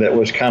something that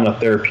was kind of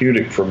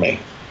therapeutic for me.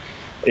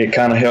 It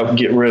kind of helped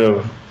get rid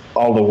of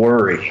all the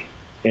worry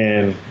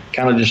and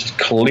kind of just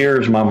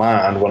clears my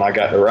mind when I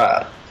got to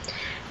write.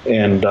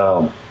 And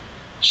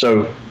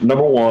so,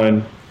 number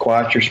 1,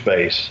 quiet your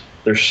space.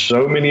 There's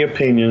so many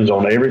opinions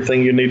on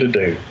everything you need to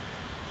do.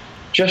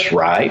 Just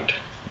write.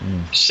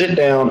 Sit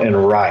down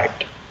and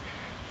write.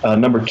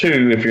 Number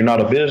 2, if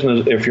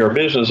you're a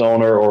business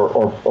owner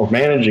or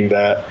managing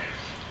that,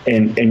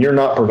 and you're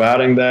not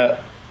providing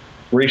that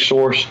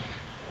resource,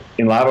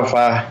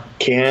 Enlivify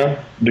can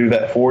do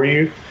that for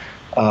you,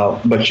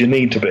 but you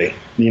need to be.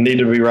 You need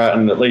to be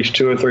writing at least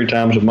 2 or 3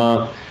 times a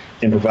month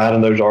and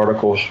providing those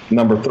articles.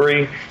 Number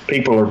 3,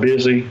 people are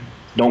busy.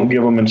 Don't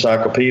give them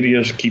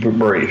encyclopedias. Keep it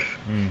brief.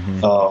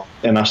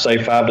 Mm-hmm. And I say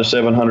 500 to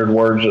 700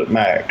 words at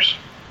max.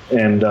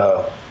 And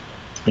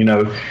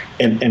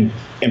and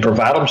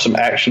provide them some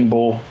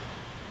actionable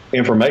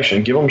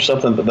information. Give them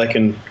something that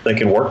they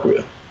can work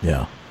with.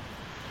 Yeah.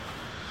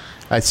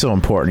 That's so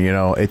important.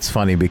 It's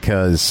funny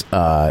because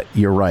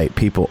you're right.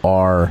 People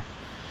are,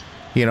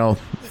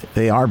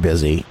 they are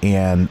busy.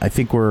 And I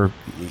think we're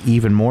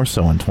even more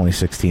so in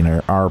 2016.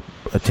 Our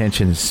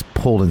attention's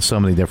pulled in so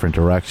many different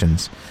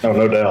directions. Oh,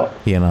 no doubt.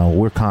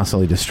 We're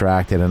constantly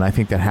distracted. And I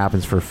think that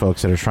happens for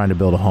folks that are trying to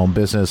build a home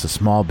business, a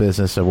small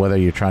business, or whether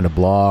you're trying to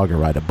blog or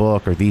write a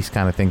book or these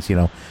kind of things.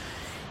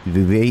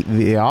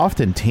 They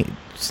often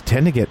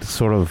tend to get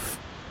sort of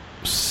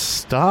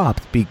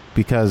stopped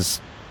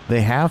because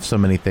they have so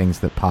many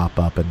things that pop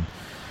up, and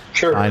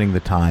finding the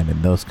time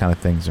and those kind of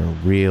things are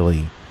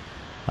really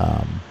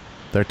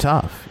they're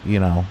tough.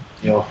 Yeah.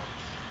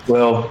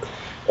 Well,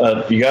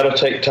 you got to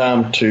take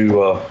time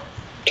to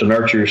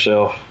nurture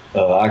yourself.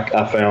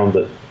 I found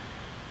that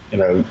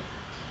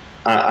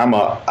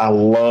I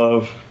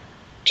love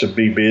to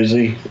be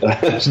busy.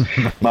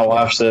 My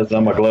wife says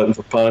I'm a glutton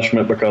for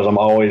punishment because I'm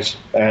always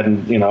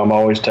adding. I'm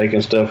always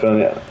taking stuff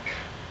in it.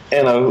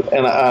 And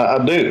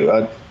I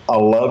do. I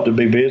love to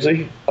be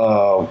busy.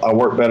 I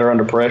work better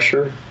under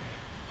pressure.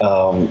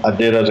 I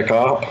did as a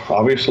cop,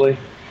 obviously,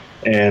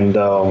 and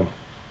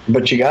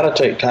but you got to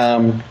take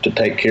time to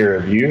take care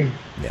of you.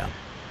 Yeah.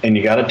 And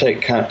you got to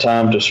take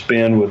time to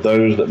spend with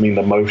those that mean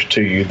the most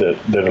to you,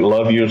 that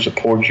love you and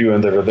support you,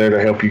 and that are there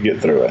to help you get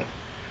through it.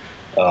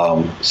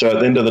 So at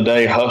the end of the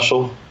day,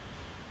 hustle,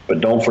 but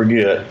don't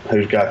forget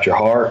who's got your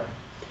heart,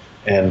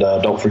 and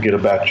don't forget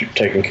about you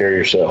taking care of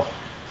yourself.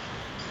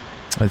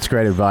 That's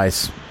great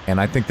advice,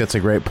 and I think that's a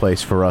great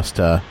place for us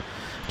to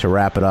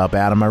wrap it up.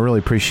 Adam, I really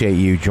appreciate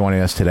you joining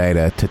us today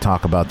to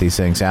talk about these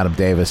things. Adam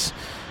Davis,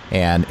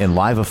 and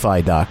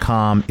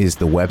Enlivify.com is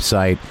the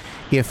website.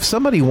 If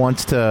somebody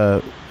wants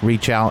to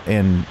reach out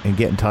and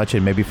get in touch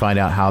and maybe find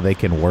out how they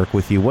can work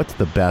with you, what's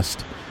the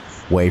best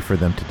way for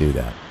them to do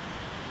that?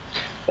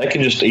 They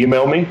can just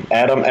email me,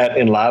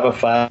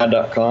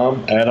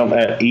 adam@enlivify.com,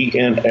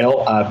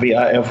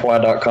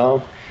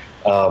 adam@enlivify.com,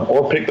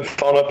 or pick the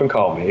phone up and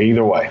call me,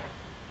 either way.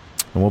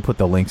 And we'll put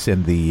the links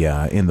in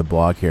the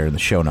blog here in the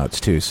show notes,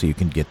 too, so you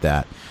can get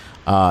that.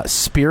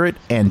 Spirit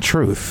and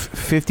Truth,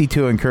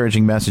 52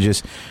 encouraging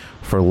messages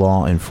for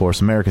law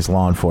enforcement, America's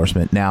law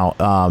enforcement.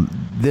 Now,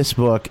 this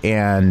book,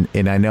 and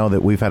I know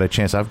that we've had a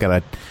chance.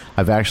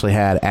 I've actually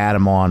had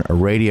Adam on a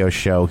radio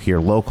show here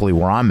locally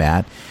where I'm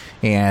at,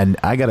 and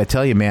I got to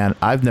tell you, man,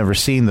 I've never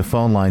seen the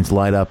phone lines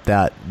light up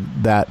that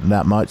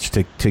much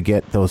to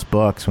get those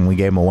books when we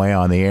gave them away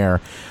on the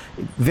air.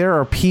 There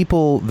are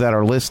people that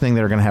are listening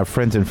that are going to have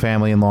friends and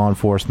family in law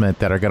enforcement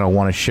that are going to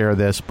want to share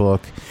this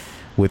book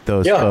with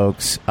those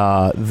folks.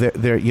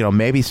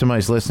 Maybe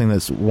somebody's listening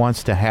that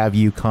wants to have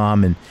you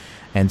come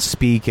and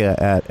speak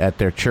at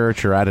their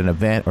church or at an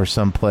event or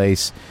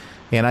someplace.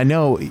 And I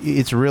know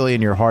it's really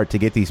in your heart to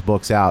get these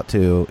books out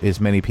to as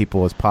many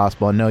people as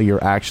possible. I know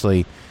you're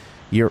actually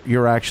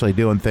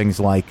doing things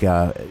like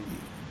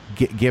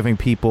giving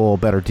people a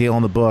better deal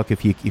on the book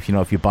if you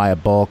buy a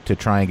bulk to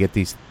try and get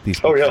these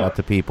books out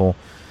to people.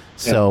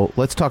 So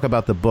let's talk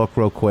about the book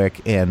real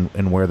quick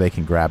and where they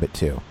can grab it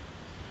too.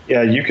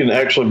 Yeah, you can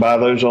actually buy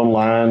those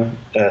online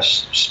at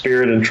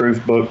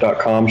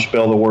spiritandtruthbook.com.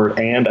 Spell the word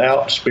 "and"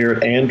 out,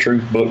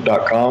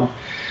 spiritandtruthbook.com.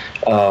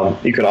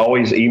 You can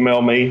always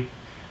email me.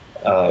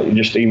 You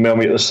just email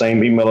me at the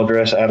same email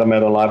address,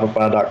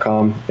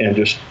 adam@enlivify.com, and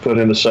just put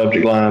in the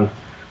subject line,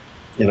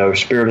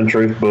 Spirit and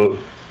Truth Book.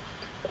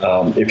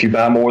 If you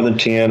buy more than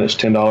 10, it's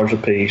 $10 a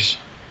piece.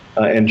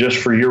 And just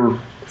for your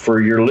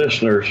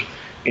listeners,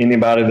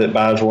 anybody that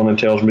buys one and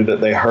tells me that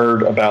they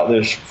heard about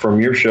this from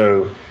your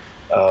show,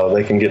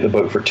 they can get the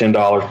book for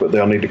 $10, but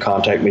they'll need to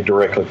contact me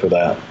directly for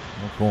that.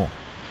 Oh, cool.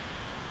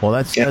 Well,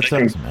 that's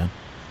awesome, man.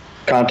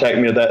 Contact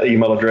me at that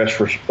email address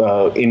for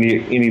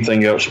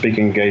anything else,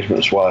 speaking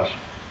engagements wise.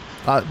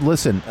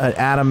 Listen,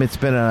 Adam, it's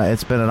been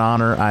an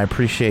honor. I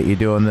appreciate you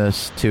doing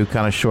this too.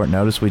 Kind of short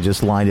notice. We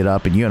just lined it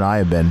up, and you and I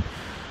have been,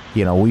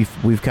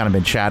 we've kind of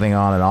been chatting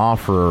on and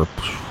off for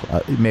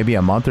maybe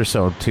a month or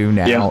so too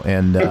now. Yeah.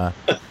 And no,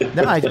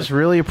 I just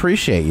really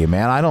appreciate you,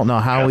 man. I don't know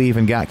how we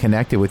even got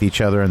connected with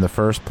each other in the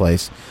first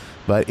place,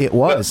 but it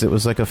was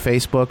like a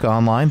Facebook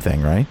online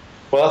thing, right?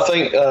 Well, I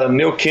think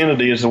Neil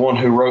Kennedy is the one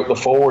who wrote the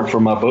foreword for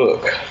my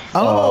book.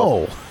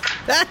 Oh,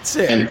 that's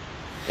it. And,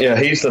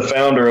 he's the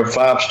founder of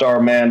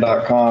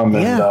 5starman.com,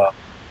 and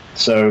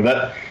so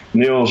that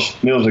Neil's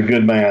a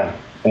good man,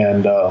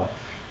 and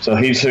so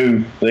he's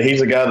the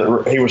guy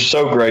that he was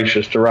so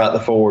gracious to write the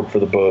foreword for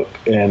the book,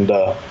 and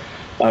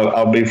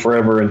I'll be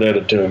forever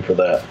indebted to him for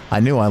that. I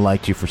knew I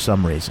liked you for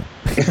some reason.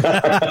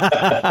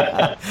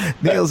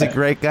 Neil's a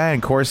great guy,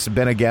 and of course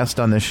been a guest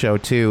on this show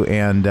too.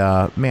 And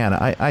man,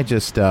 I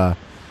just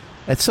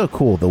It's so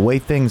cool the way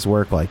things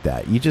work like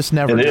that. You just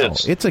never know.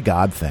 It's a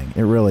God thing.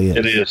 It really is.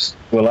 It is.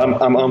 Well,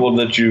 I'm humbled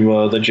that you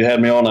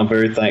had me on. I'm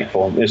very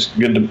thankful. It's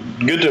good to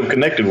have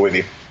connected with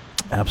you.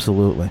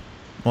 Absolutely.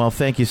 Well,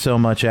 thank you so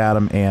much,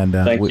 Adam, and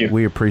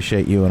we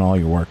appreciate you and all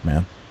your work,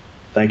 man.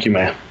 Thank you,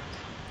 man.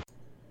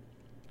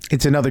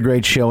 It's another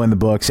great show in the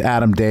books.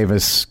 Adam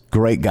Davis,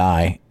 great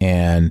guy,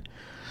 and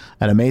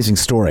an amazing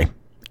story.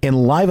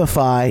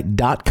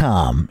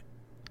 Enlivify.com.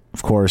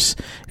 Of course,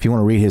 if you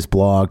want to read his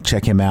blog,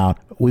 check him out.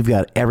 We've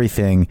got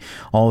everything,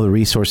 all the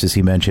resources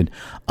he mentioned,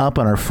 up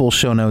on our full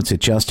show notes at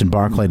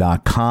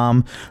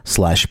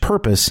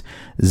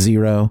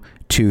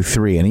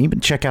justinbarclay.com/purpose023. And even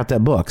check out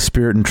that book,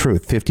 Spirit and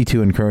Truth,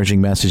 52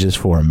 Encouraging Messages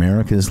for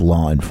America's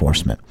Law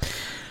Enforcement.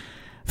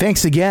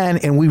 Thanks again,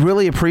 and we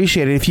really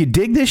appreciate it. If you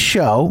dig this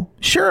show,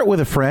 share it with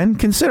a friend.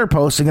 Consider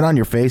posting it on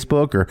your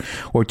Facebook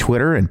or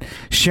Twitter and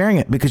sharing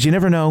it, because you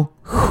never know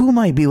who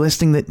might be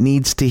listening that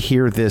needs to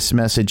hear this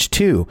message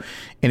too.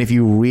 And if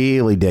you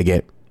really dig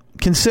it,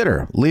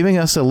 consider leaving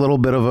us a little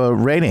bit of a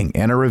rating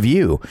and a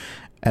review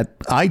at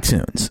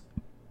iTunes.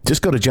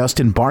 Just go to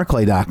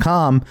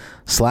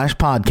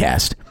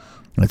justinbarclay.com/podcast.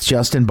 That's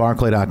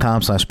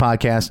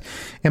justinbarclay.com/podcast.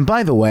 And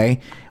by the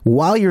way,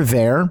 while you're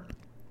there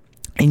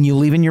and you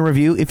leave in your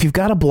review, if you've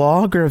got a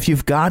blog or if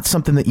you've got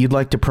something that you'd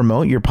like to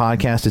promote, your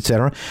podcast,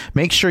 etc.,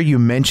 make sure you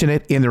mention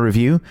it in the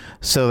review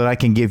so that I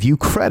can give you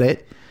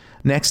credit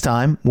next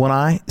time when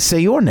I say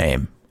your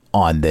name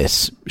on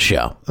this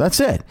show. That's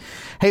it.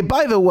 Hey,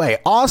 by the way,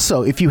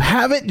 also, if you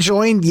haven't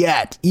joined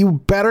yet,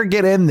 you better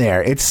get in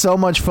there. It's so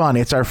much fun.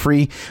 It's our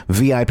free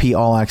VIP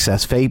All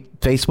Access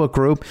Facebook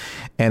group,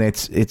 and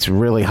it's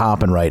really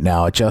hopping right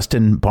now at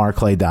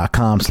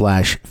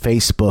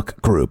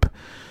justinbarclay.com/Facebook group.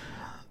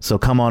 So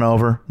come on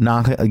over,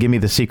 give me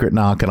the secret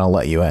knock, and I'll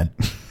let you in.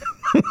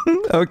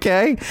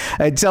 Okay?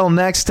 Until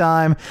next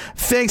time,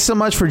 thanks so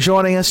much for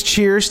joining us.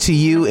 Cheers to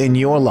you in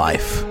your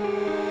life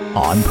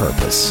on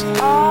purpose.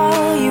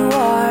 All you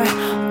are